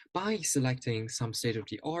by selecting some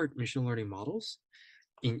state-of-the-art machine learning models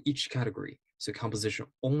in each category. So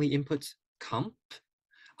composition-only input, comp,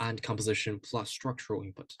 and composition plus structural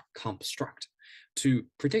input, compstruct, to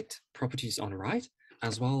predict properties on the right,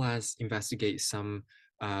 as well as investigate some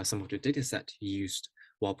of the data set used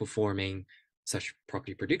while performing such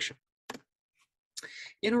property prediction.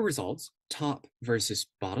 In our results, top versus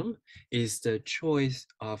bottom is the choice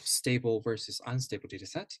of stable versus unstable data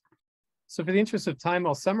set. So for the interest of time,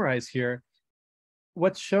 I'll summarize here.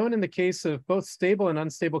 What's shown in the case of both stable and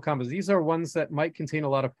unstable composites, these are ones that might contain a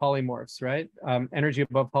lot of polymorphs, right? Energy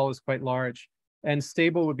above Hall is quite large. And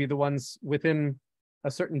stable would be the ones within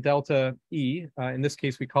a certain delta E. In this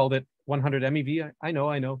case, we called it 100 MeV. I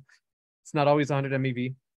know. It's not always 100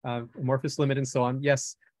 MeV, amorphous limit and so on.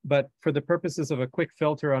 Yes, but for the purposes of a quick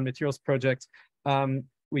filter on materials project,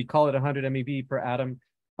 we call it 100 MeV per atom.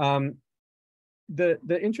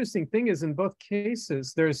 The interesting thing is, in both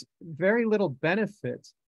cases, there's very little benefit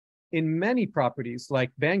in many properties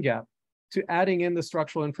like bandgap to adding in the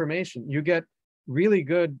structural information. You get really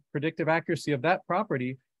good predictive accuracy of that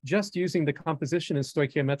property just using the composition and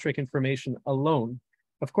stoichiometric information alone.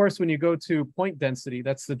 Of course, when you go to point density,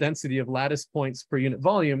 that's the density of lattice points per unit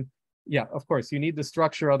volume. Yeah, of course, you need the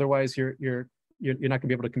structure, otherwise you're not going to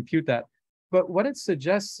be able to compute that. But what it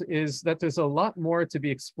suggests is that there's a lot more to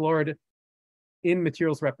be explored in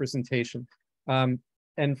materials representation.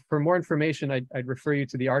 And for more information, I'd refer you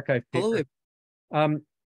to the archive paper.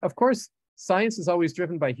 Of course, science is always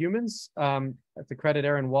driven by humans. I have to credit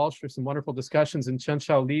Aaron Walsh for some wonderful discussions, and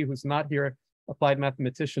Chen-Xiao Li, who's not here, applied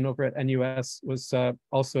mathematician over at NUS, was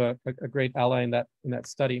also a great ally in that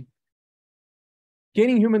study.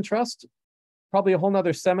 Gaining human trust, probably a whole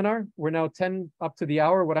nother seminar. We're now 10 up to the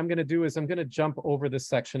hour. What I'm going to do is I'm going to jump over this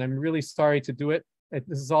section. I'm really sorry to do it.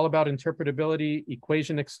 This is all about interpretability,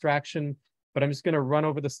 equation extraction, but I'm just going to run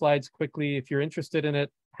over the slides quickly. If you're interested in it,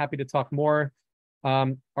 happy to talk more.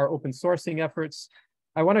 Our open sourcing efforts.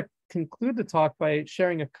 I want to conclude the talk by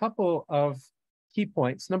sharing a couple of key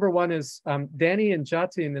points. Number one is Danny and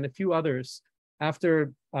Jatin and a few others,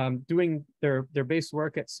 after doing their base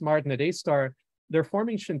work at SMART and at A-Star, they're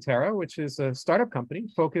forming Shintera, which is a startup company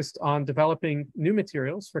focused on developing new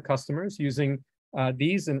materials for customers using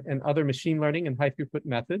these and other machine learning and high throughput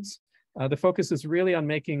methods. The focus is really on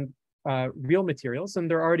making real materials,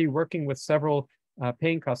 and they're already working with several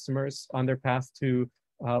paying customers on their path to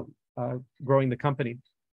growing the company.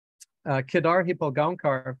 Kedar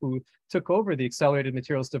Hipalgaonkar, who took over the Accelerated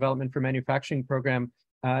Materials Development for Manufacturing program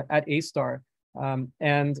at A-Star,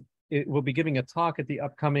 and it will be giving a talk at the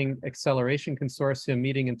upcoming Acceleration Consortium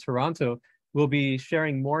meeting in Toronto. We'll be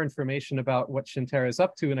sharing more information about what Shintera is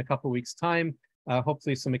up to in a couple of weeks' time.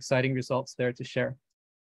 Hopefully some exciting results there to share.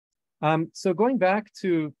 So going back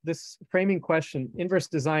to this framing question, inverse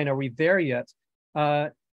design, are we there yet?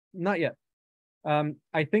 Not yet.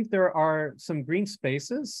 I think there are some green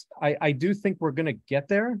spaces. I do think we're going to get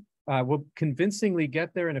there. We'll convincingly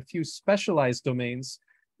get there in a few specialized domains.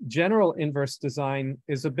 General inverse design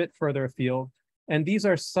is a bit further afield. And these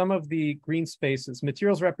are some of the green spaces: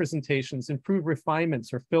 materials representations, improved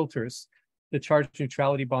refinements or filters, the charge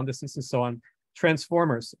neutrality, bond distance, and so on.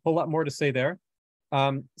 Transformers, a whole lot more to say there.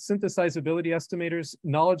 Synthesizability estimators,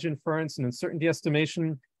 knowledge inference and uncertainty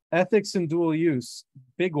estimation, ethics and dual use,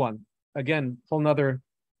 big one. Again, whole nother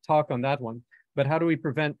talk on that one. But how do we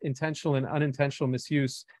prevent intentional and unintentional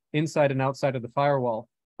misuse inside and outside of the firewall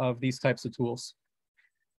of these types of tools?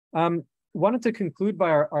 Wanted to conclude by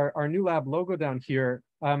our new lab logo down here.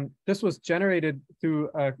 This was generated through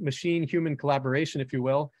a machine-human collaboration, if you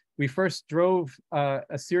will. We first drove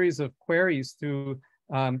a series of queries through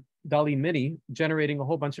DALL-E Mini, generating a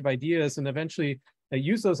whole bunch of ideas, and eventually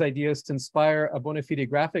used those ideas to inspire a bona fide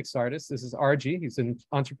graphics artist. This is RG, he's an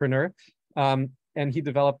entrepreneur, and he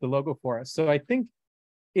developed the logo for us. So I think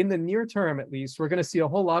in the near term, at least, we're going to see a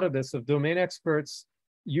whole lot of this, of domain experts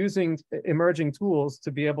using emerging tools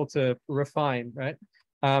to be able to refine, right?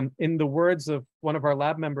 In the words of one of our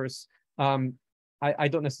lab members, I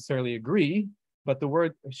don't necessarily agree, but the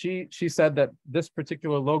word, she said that this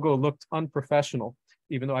particular logo looked unprofessional,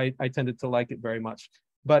 even though I tended to like it very much.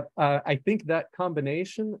 But I think that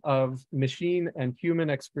combination of machine and human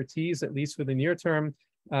expertise, at least for the near term,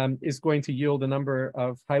 is going to yield a number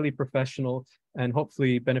of highly professional and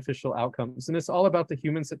hopefully beneficial outcomes. And it's all about the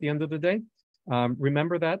humans at the end of the day.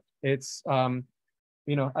 Remember that. It's,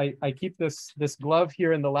 I keep this glove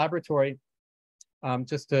here in the laboratory,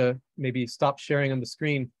 just to maybe stop sharing on the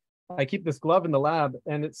screen. I keep this glove in the lab,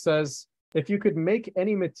 and it says, if you could make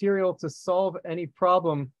any material to solve any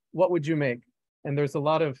problem, what would you make? And there's a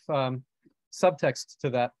lot of subtext to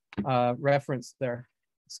that reference there.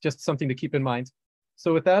 It's just something to keep in mind.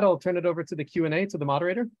 So with that, I'll turn it over to the Q&A to the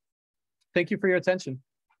moderator. Thank you for your attention.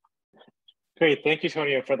 Great, thank you,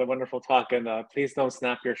 Tonio, for the wonderful talk, and please don't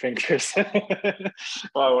snap your fingers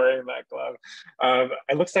while wearing that glove.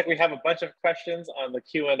 It looks like we have a bunch of questions on the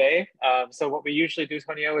Q&A. So what we usually do,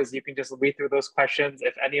 Tonio, is you can just read through those questions.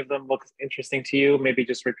 If any of them looks interesting to you, maybe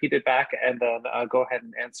just repeat it back and then go ahead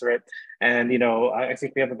and answer it. And I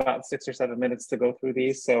think we have about 6 or 7 minutes to go through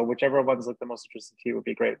these. So whichever ones look the most interesting to you would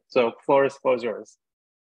be great. So floor is yours.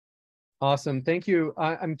 Awesome, thank you.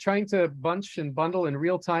 I'm trying to bunch and bundle in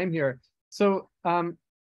real time here. So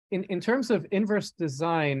in terms of inverse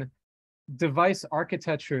design, device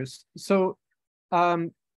architectures, so, I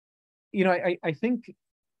think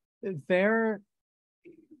there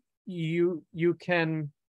you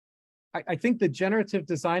can, I think the generative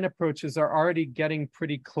design approaches are already getting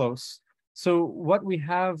pretty close. So what we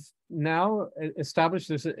have now established,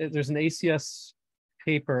 there's an ACS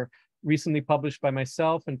paper recently published by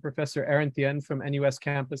myself and Professor Aaron Thien from NUS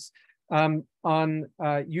campus, on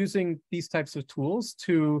using these types of tools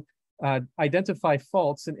to identify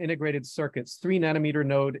faults in integrated circuits, 3-nanometer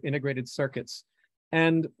node integrated circuits.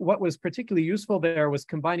 And what was particularly useful there was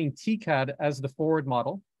combining TCAD as the forward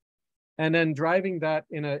model, and then driving that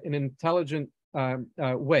in an intelligent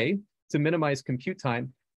way to minimize compute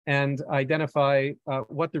time and identify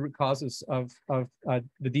what the root causes of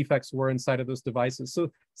the defects were inside of those devices.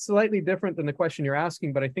 So slightly different than the question you're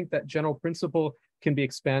asking, but I think that general principle can be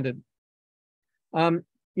expanded.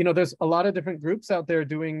 There's a lot of different groups out there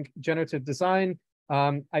doing generative design.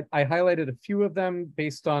 I highlighted a few of them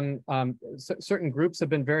based on certain groups have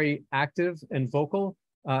been very active and vocal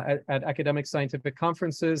at academic scientific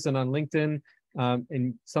conferences and on LinkedIn,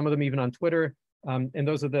 and some of them even on Twitter. And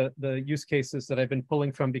those are the use cases that I've been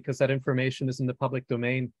pulling from, because that information is in the public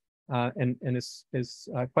domain and is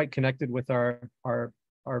quite connected with our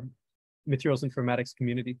materials informatics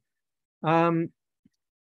community.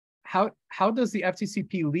 How does the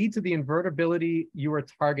FTCP lead to the invertibility you are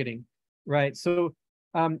targeting, right? So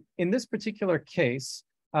in this particular case,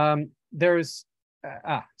 there's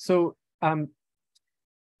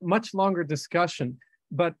much longer discussion,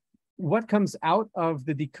 but what comes out of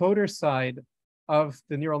the decoder side of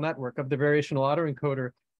the neural network, of the variational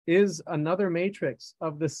autoencoder, is another matrix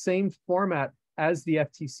of the same format as the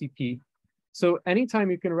FTCP. So anytime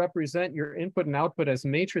you can represent your input and output as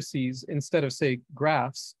matrices instead of, say,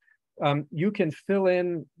 graphs, you can fill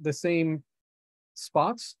in the same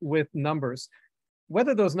spots with numbers.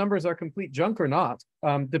 Whether those numbers are complete junk or not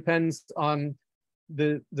depends on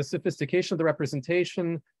the sophistication of the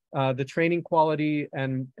representation, the training quality,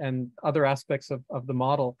 and other aspects of the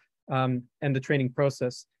model and the training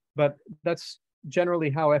process. But that's generally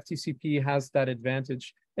how FTCP has that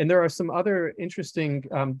advantage. And there are some other interesting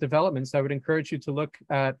developments. I would encourage you to look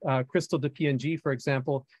at Crystal to PNG, for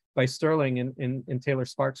example, by Sterling in Taylor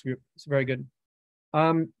Sparks' group. It's very good.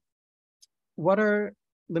 What are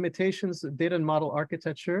limitations of data and model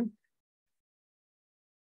architecture?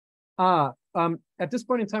 At this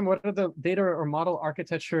point in time, what are the data or model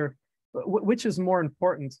architecture, which is more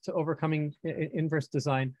important to overcoming inverse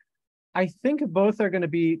design? I think both are going to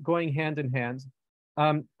be going hand in hand.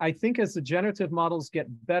 I think as the generative models get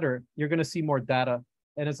better, you're going to see more data.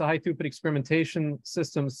 And as the high throughput experimentation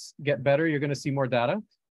systems get better, you're going to see more data.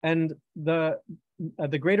 And the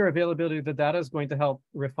greater availability of the data is going to help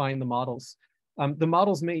refine the models. The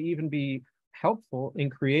models may even be helpful in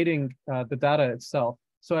creating the data itself.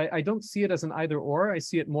 So I don't see it as an either or. I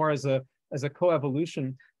see it more as a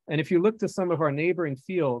coevolution. And if you look to some of our neighboring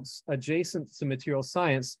fields adjacent to material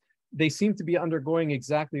science, they seem to be undergoing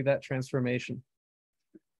exactly that transformation.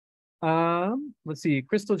 Let's see,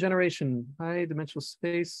 crystal generation, high dimensional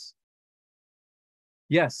space.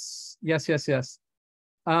 Yes.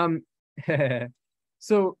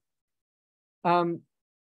 So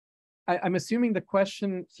I'm assuming the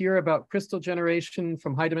question here about crystal generation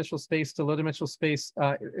from high dimensional space to low dimensional space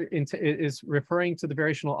is referring to the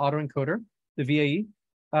variational autoencoder, the VAE.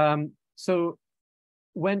 So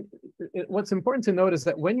what's important to note is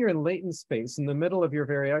that when you're in latent space in the middle of your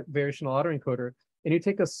variational autoencoder, and you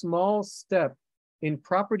take a small step in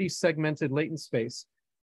property segmented latent space.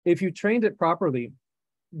 If you trained it properly,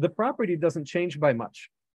 the property doesn't change by much.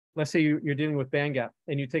 Let's say you're dealing with bandgap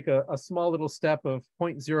and you take a small little step of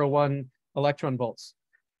 0.01 electron volts.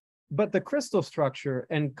 But the crystal structure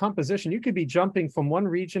and composition, you could be jumping from one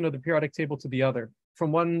region of the periodic table to the other,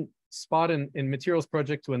 from one spot in materials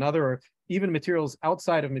project to another, or even materials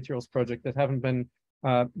outside of materials project that haven't been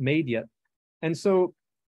made yet. And so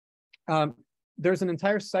there's an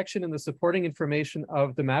entire section in the supporting information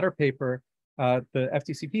of the matter paper, the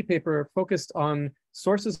FTCP paper, focused on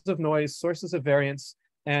sources of noise, sources of variance,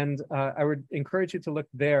 and I would encourage you to look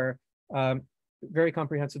there. Very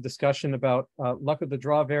comprehensive discussion about luck of the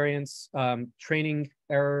draw variance, training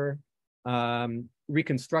error,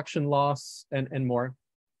 reconstruction loss, and more.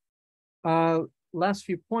 Last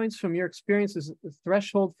few points from your experience is the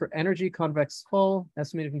threshold for energy convex hull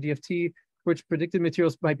estimated from DFT, which predicted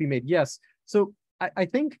materials might be made. Yes. So I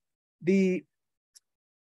think the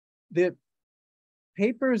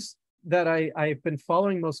papers that I've been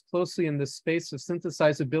following most closely in this space of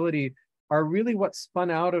synthesizability are really what spun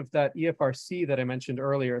out of that EFRC that I mentioned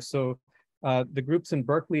earlier. So the groups in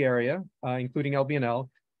Berkeley area, including LBNL,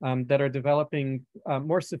 that are developing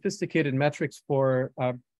more sophisticated metrics for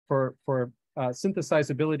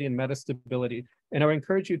synthesizability and metastability. And I would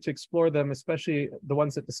encourage you to explore them, especially the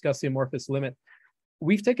ones that discuss the amorphous limit.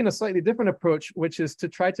 We've taken a slightly different approach, which is to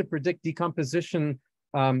try to predict decomposition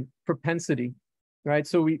propensity, right?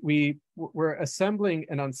 So we're assembling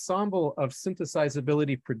an ensemble of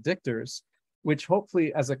synthesizability predictors, which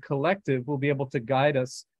hopefully as a collective will be able to guide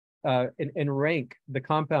us and rank the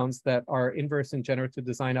compounds that our inverse and generative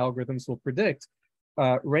design algorithms will predict,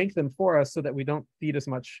 rank them for us so that we don't feed as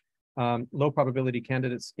much low probability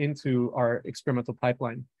candidates into our experimental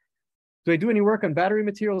pipeline. Do I do any work on battery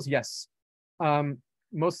materials? Yes.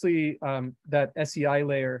 Mostly that SEI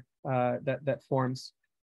layer that forms.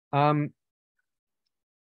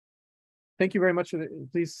 Thank you very much.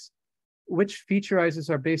 Please, which featureizers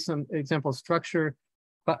are based on example structure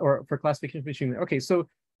or for classification machine? Okay, so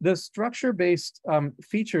the structure-based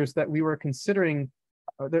features that we were considering,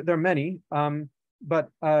 there are many, but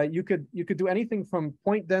you could do anything from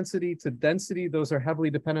point density to density. Those are heavily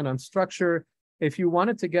dependent on structure. If you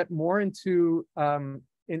wanted to get more into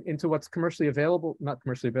what's commercially available, not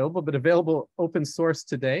commercially available, but available open source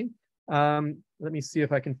today. Let me see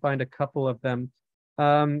if I can find a couple of them.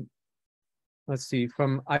 Let's see,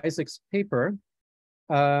 from Isaac's paper,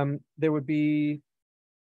 there would be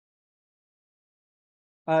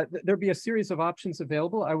a series of options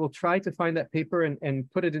available. I will try to find that paper and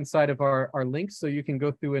put it inside of our links so you can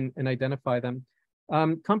go through and identify them.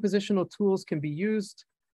 Compositional tools can be used.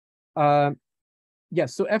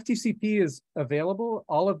 Yes, so FTCP is available.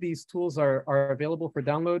 All of these tools are available for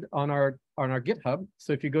download on our GitHub.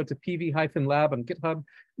 So if you go to pv-lab on GitHub,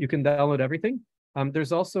 you can download everything.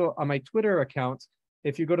 There's also on my Twitter account,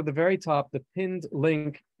 if you go to the very top, the pinned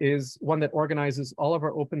link is one that organizes all of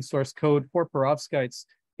our open source code for perovskites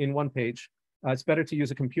in one page. It's better to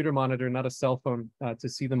use a computer monitor, not a cell phone, to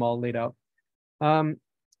see them all laid out.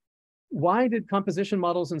 Why did composition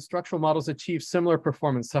models and structural models achieve similar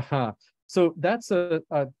performance? So that's a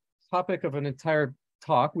topic of an entire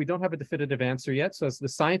talk. We don't have a definitive answer yet. So as the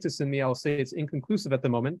scientist in me, I'll say it's inconclusive at the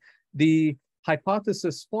moment. The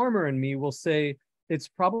hypothesis former in me will say it's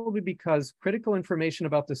probably because critical information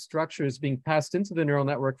about the structure is being passed into the neural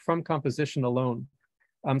network from composition alone.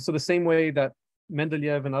 So the same way that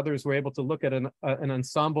Mendeleev and others were able to look at an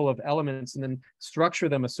ensemble of elements and then structure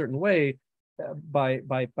them a certain way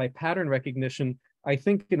by pattern recognition, I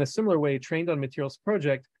think in a similar way, trained on Materials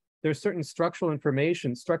Project, there's certain structural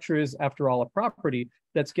information. Structure is, after all, a property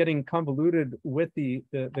that's getting convoluted with the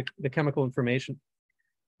chemical information.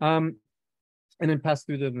 And then pass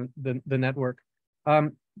through the network.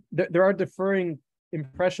 There are differing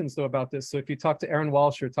impressions, though, about this. So if you talk to Aaron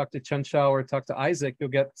Walsh or talk to Chen Shao or talk to Isaac, you'll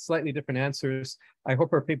get slightly different answers. I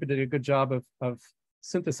hope our paper did a good job of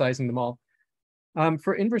synthesizing them all.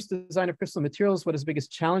 For inverse design of crystal materials, what is the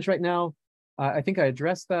biggest challenge right now? I think I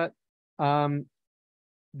addressed that.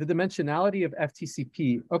 The dimensionality of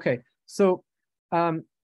FTCP. Okay, so the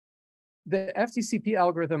FTCP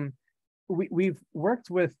algorithm, we've worked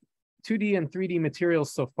with 2D and 3D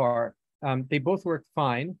materials so far. They both work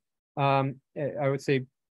fine. I would say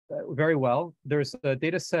very well. There's a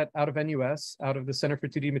data set out of NUS, out of the Center for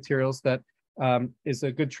 2D Materials, that is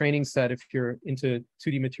a good training set if you're into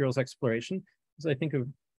 2D materials exploration. So I think of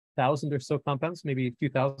 1,000 or so compounds, maybe a few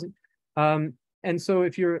thousand. And so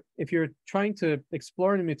if you're trying to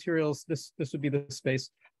explore new materials, this would be the space.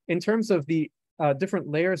 In terms of the different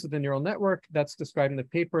layers of the neural network that's described in the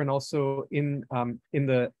paper and also in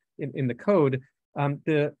the code,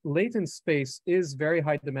 the latent space is very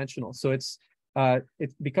high dimensional. So it's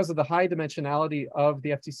because of the high dimensionality of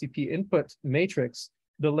the FTCP input matrix,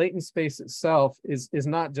 the latent space itself is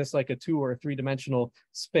not just like a 2 or 3 dimensional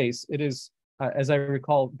space. It is, as I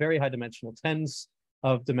recall, very high dimensional, tens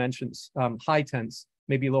of dimensions, high tens,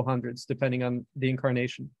 maybe low hundreds, depending on the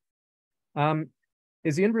incarnation.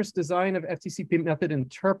 Is the inverse design of FTCP method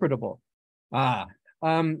interpretable?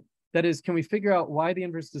 That is, can we figure out why the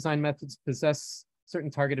inverse design methods possess certain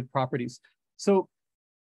targeted properties? So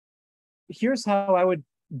here's how I would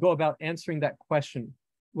go about answering that question.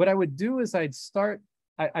 What I would do is I'd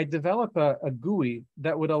develop a GUI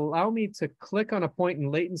that would allow me to click on a point in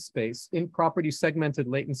latent space, in property segmented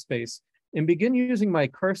latent space, and begin using my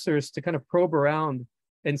cursors to kind of probe around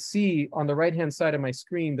and see on the right-hand side of my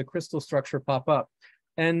screen the crystal structure pop up,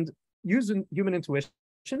 and using human intuition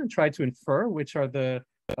and try to infer which are the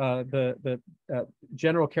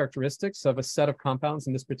general characteristics of a set of compounds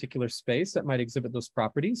in this particular space that might exhibit those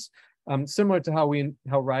properties. Similar to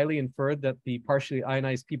how Riley inferred that the partially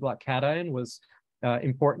ionized p-block cation was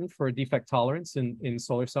important for defect tolerance in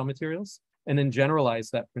solar cell materials, and then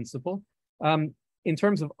generalize that principle. In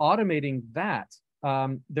terms of automating that,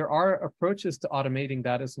 there are approaches to automating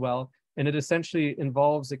that as well, and it essentially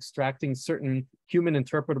involves extracting certain human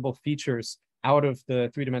interpretable features out of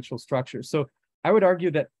the 3-dimensional structure. So I would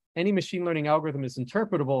argue that any machine learning algorithm is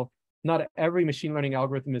interpretable. Not every machine learning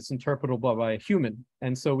algorithm is interpretable by a human,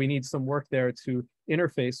 and so we need some work there to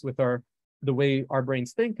interface with the way our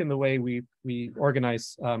brains think and the way we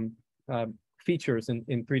organize features in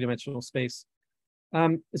 3-dimensional space.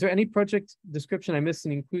 Is there any project description I missed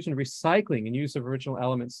in inclusion of recycling and use of original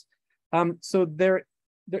elements? So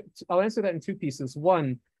I'll answer that in 2 pieces.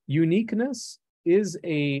 One, uniqueness is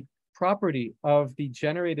a property of the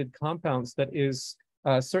generated compounds that is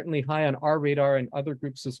certainly high on our radar and other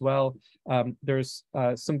groups as well. There's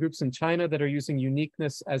some groups in China that are using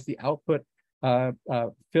uniqueness as the output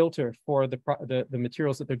filter for the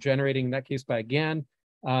materials that they're generating, in that case by a GAN.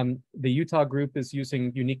 The Utah group is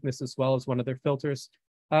using uniqueness as well as one of their filters.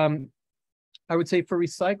 I would say for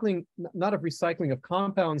recycling, not of recycling of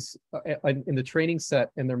compounds in the training set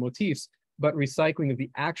and their motifs, but recycling of the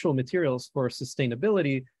actual materials for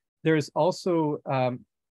sustainability, there's also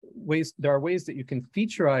there are ways that you can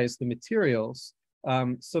featureize the materials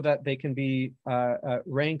so that they can be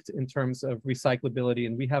ranked in terms of recyclability,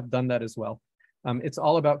 and we have done that as well. It's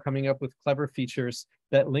all about coming up with clever features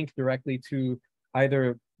that link directly to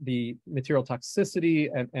either the material toxicity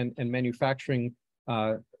and manufacturing,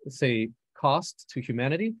 say, cost to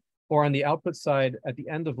humanity, or on the output side, at the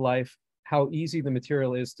end of life, how easy the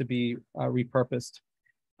material is to be repurposed.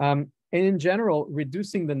 And in general,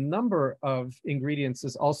 reducing the number of ingredients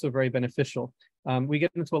is also very beneficial. We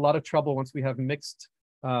get into a lot of trouble once we have mixed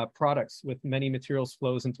products with many materials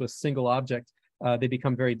flows into a single object. They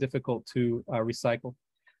become very difficult to recycle.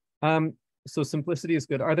 So simplicity is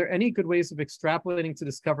good. Are there any good ways of extrapolating to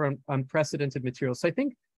discover unprecedented materials? So I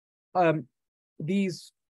think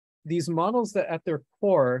these models that at their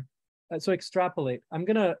core, so extrapolate, I'm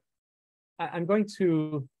going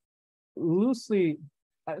to loosely,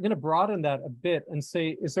 I'm going to broaden that a bit and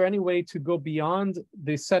say, is there any way to go beyond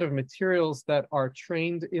the set of materials that are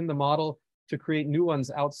trained in the model to create new ones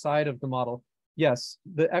outside of the model? Yes,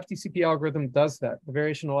 the FTCP algorithm does that. The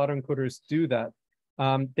variational autoencoders do that.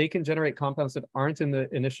 They can generate compounds that aren't in the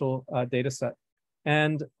initial data set.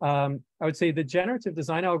 And I would say the generative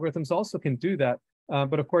design algorithms also can do that.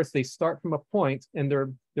 But of course, they start from a point and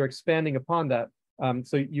they're expanding upon that.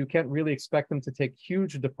 So you can't really expect them to take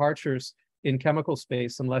huge departures in chemical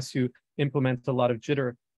space unless you implement a lot of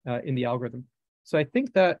jitter in the algorithm. So I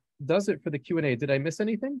think that does it for the Q&A. Did I miss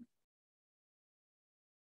anything?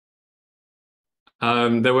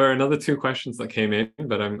 There were another 2 questions that came in,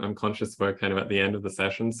 but I'm conscious we're kind of at the end of the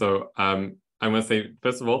session. So I want to say,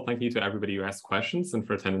 first of all, thank you to everybody who asked questions and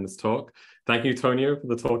for attending this talk. Thank you, Tonio, for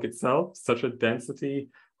the talk itself. Such a density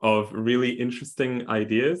of really interesting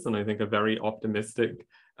ideas, and I think a very optimistic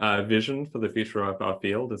vision for the future of our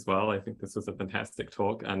field as well. I think this was a fantastic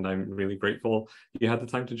talk, and I'm really grateful you had the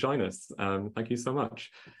time to join us. Thank you so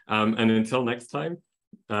much. And until next time,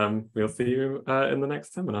 we'll see you in the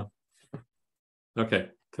next seminar. Okay,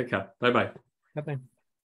 take care. Bye-bye. Bye-bye.